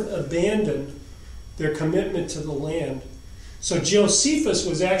ever abandoned their commitment to the land. So Josephus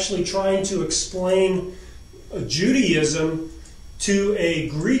was actually trying to explain Judaism to a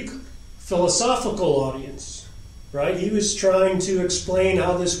Greek philosophical audience, right? He was trying to explain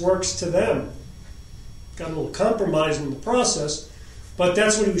how this works to them. Got a little compromised in the process, but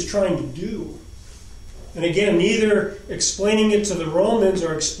that's what he was trying to do. And again, neither explaining it to the Romans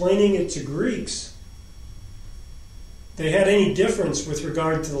or explaining it to Greeks, they had any difference with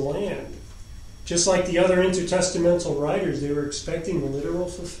regard to the land. Just like the other intertestamental writers, they were expecting literal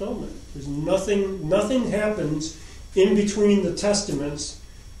fulfillment. There's nothing happens in between the testaments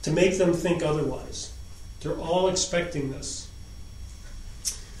to make them think otherwise. They're all expecting this.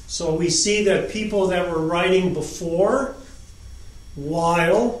 So we see that people that were writing before,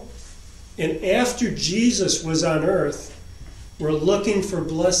 while, and after Jesus was on earth were looking for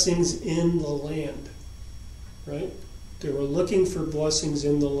blessings in the land. Right? They were looking for blessings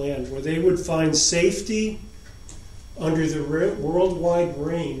in the land where they would find safety under the worldwide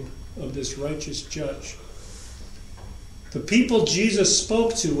reign of this righteous judge. The people Jesus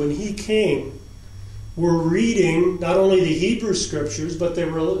spoke to when he came were reading not only the Hebrew scriptures, but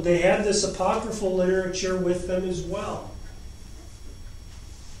they had this apocryphal literature with them as well.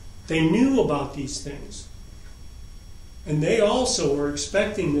 They knew about these things. And they also were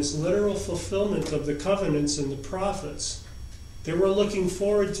expecting this literal fulfillment of the covenants and the prophets. They were looking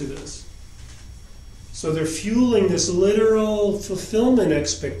forward to this. So they're fueling this literal fulfillment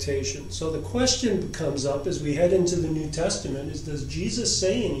expectation. So the question comes up as we head into the New Testament is, does Jesus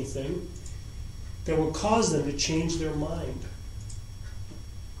say anything that will cause them to change their mind?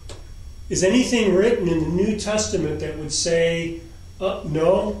 Is anything written in the New Testament that would say,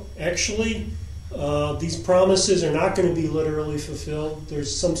 no, actually, these promises are not going to be literally fulfilled.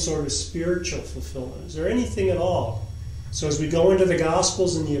 There's some sort of spiritual fulfillment. Is there anything at all? So as we go into the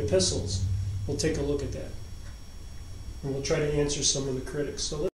Gospels and the Epistles, we'll take a look at that. And we'll try to answer some of the critics. So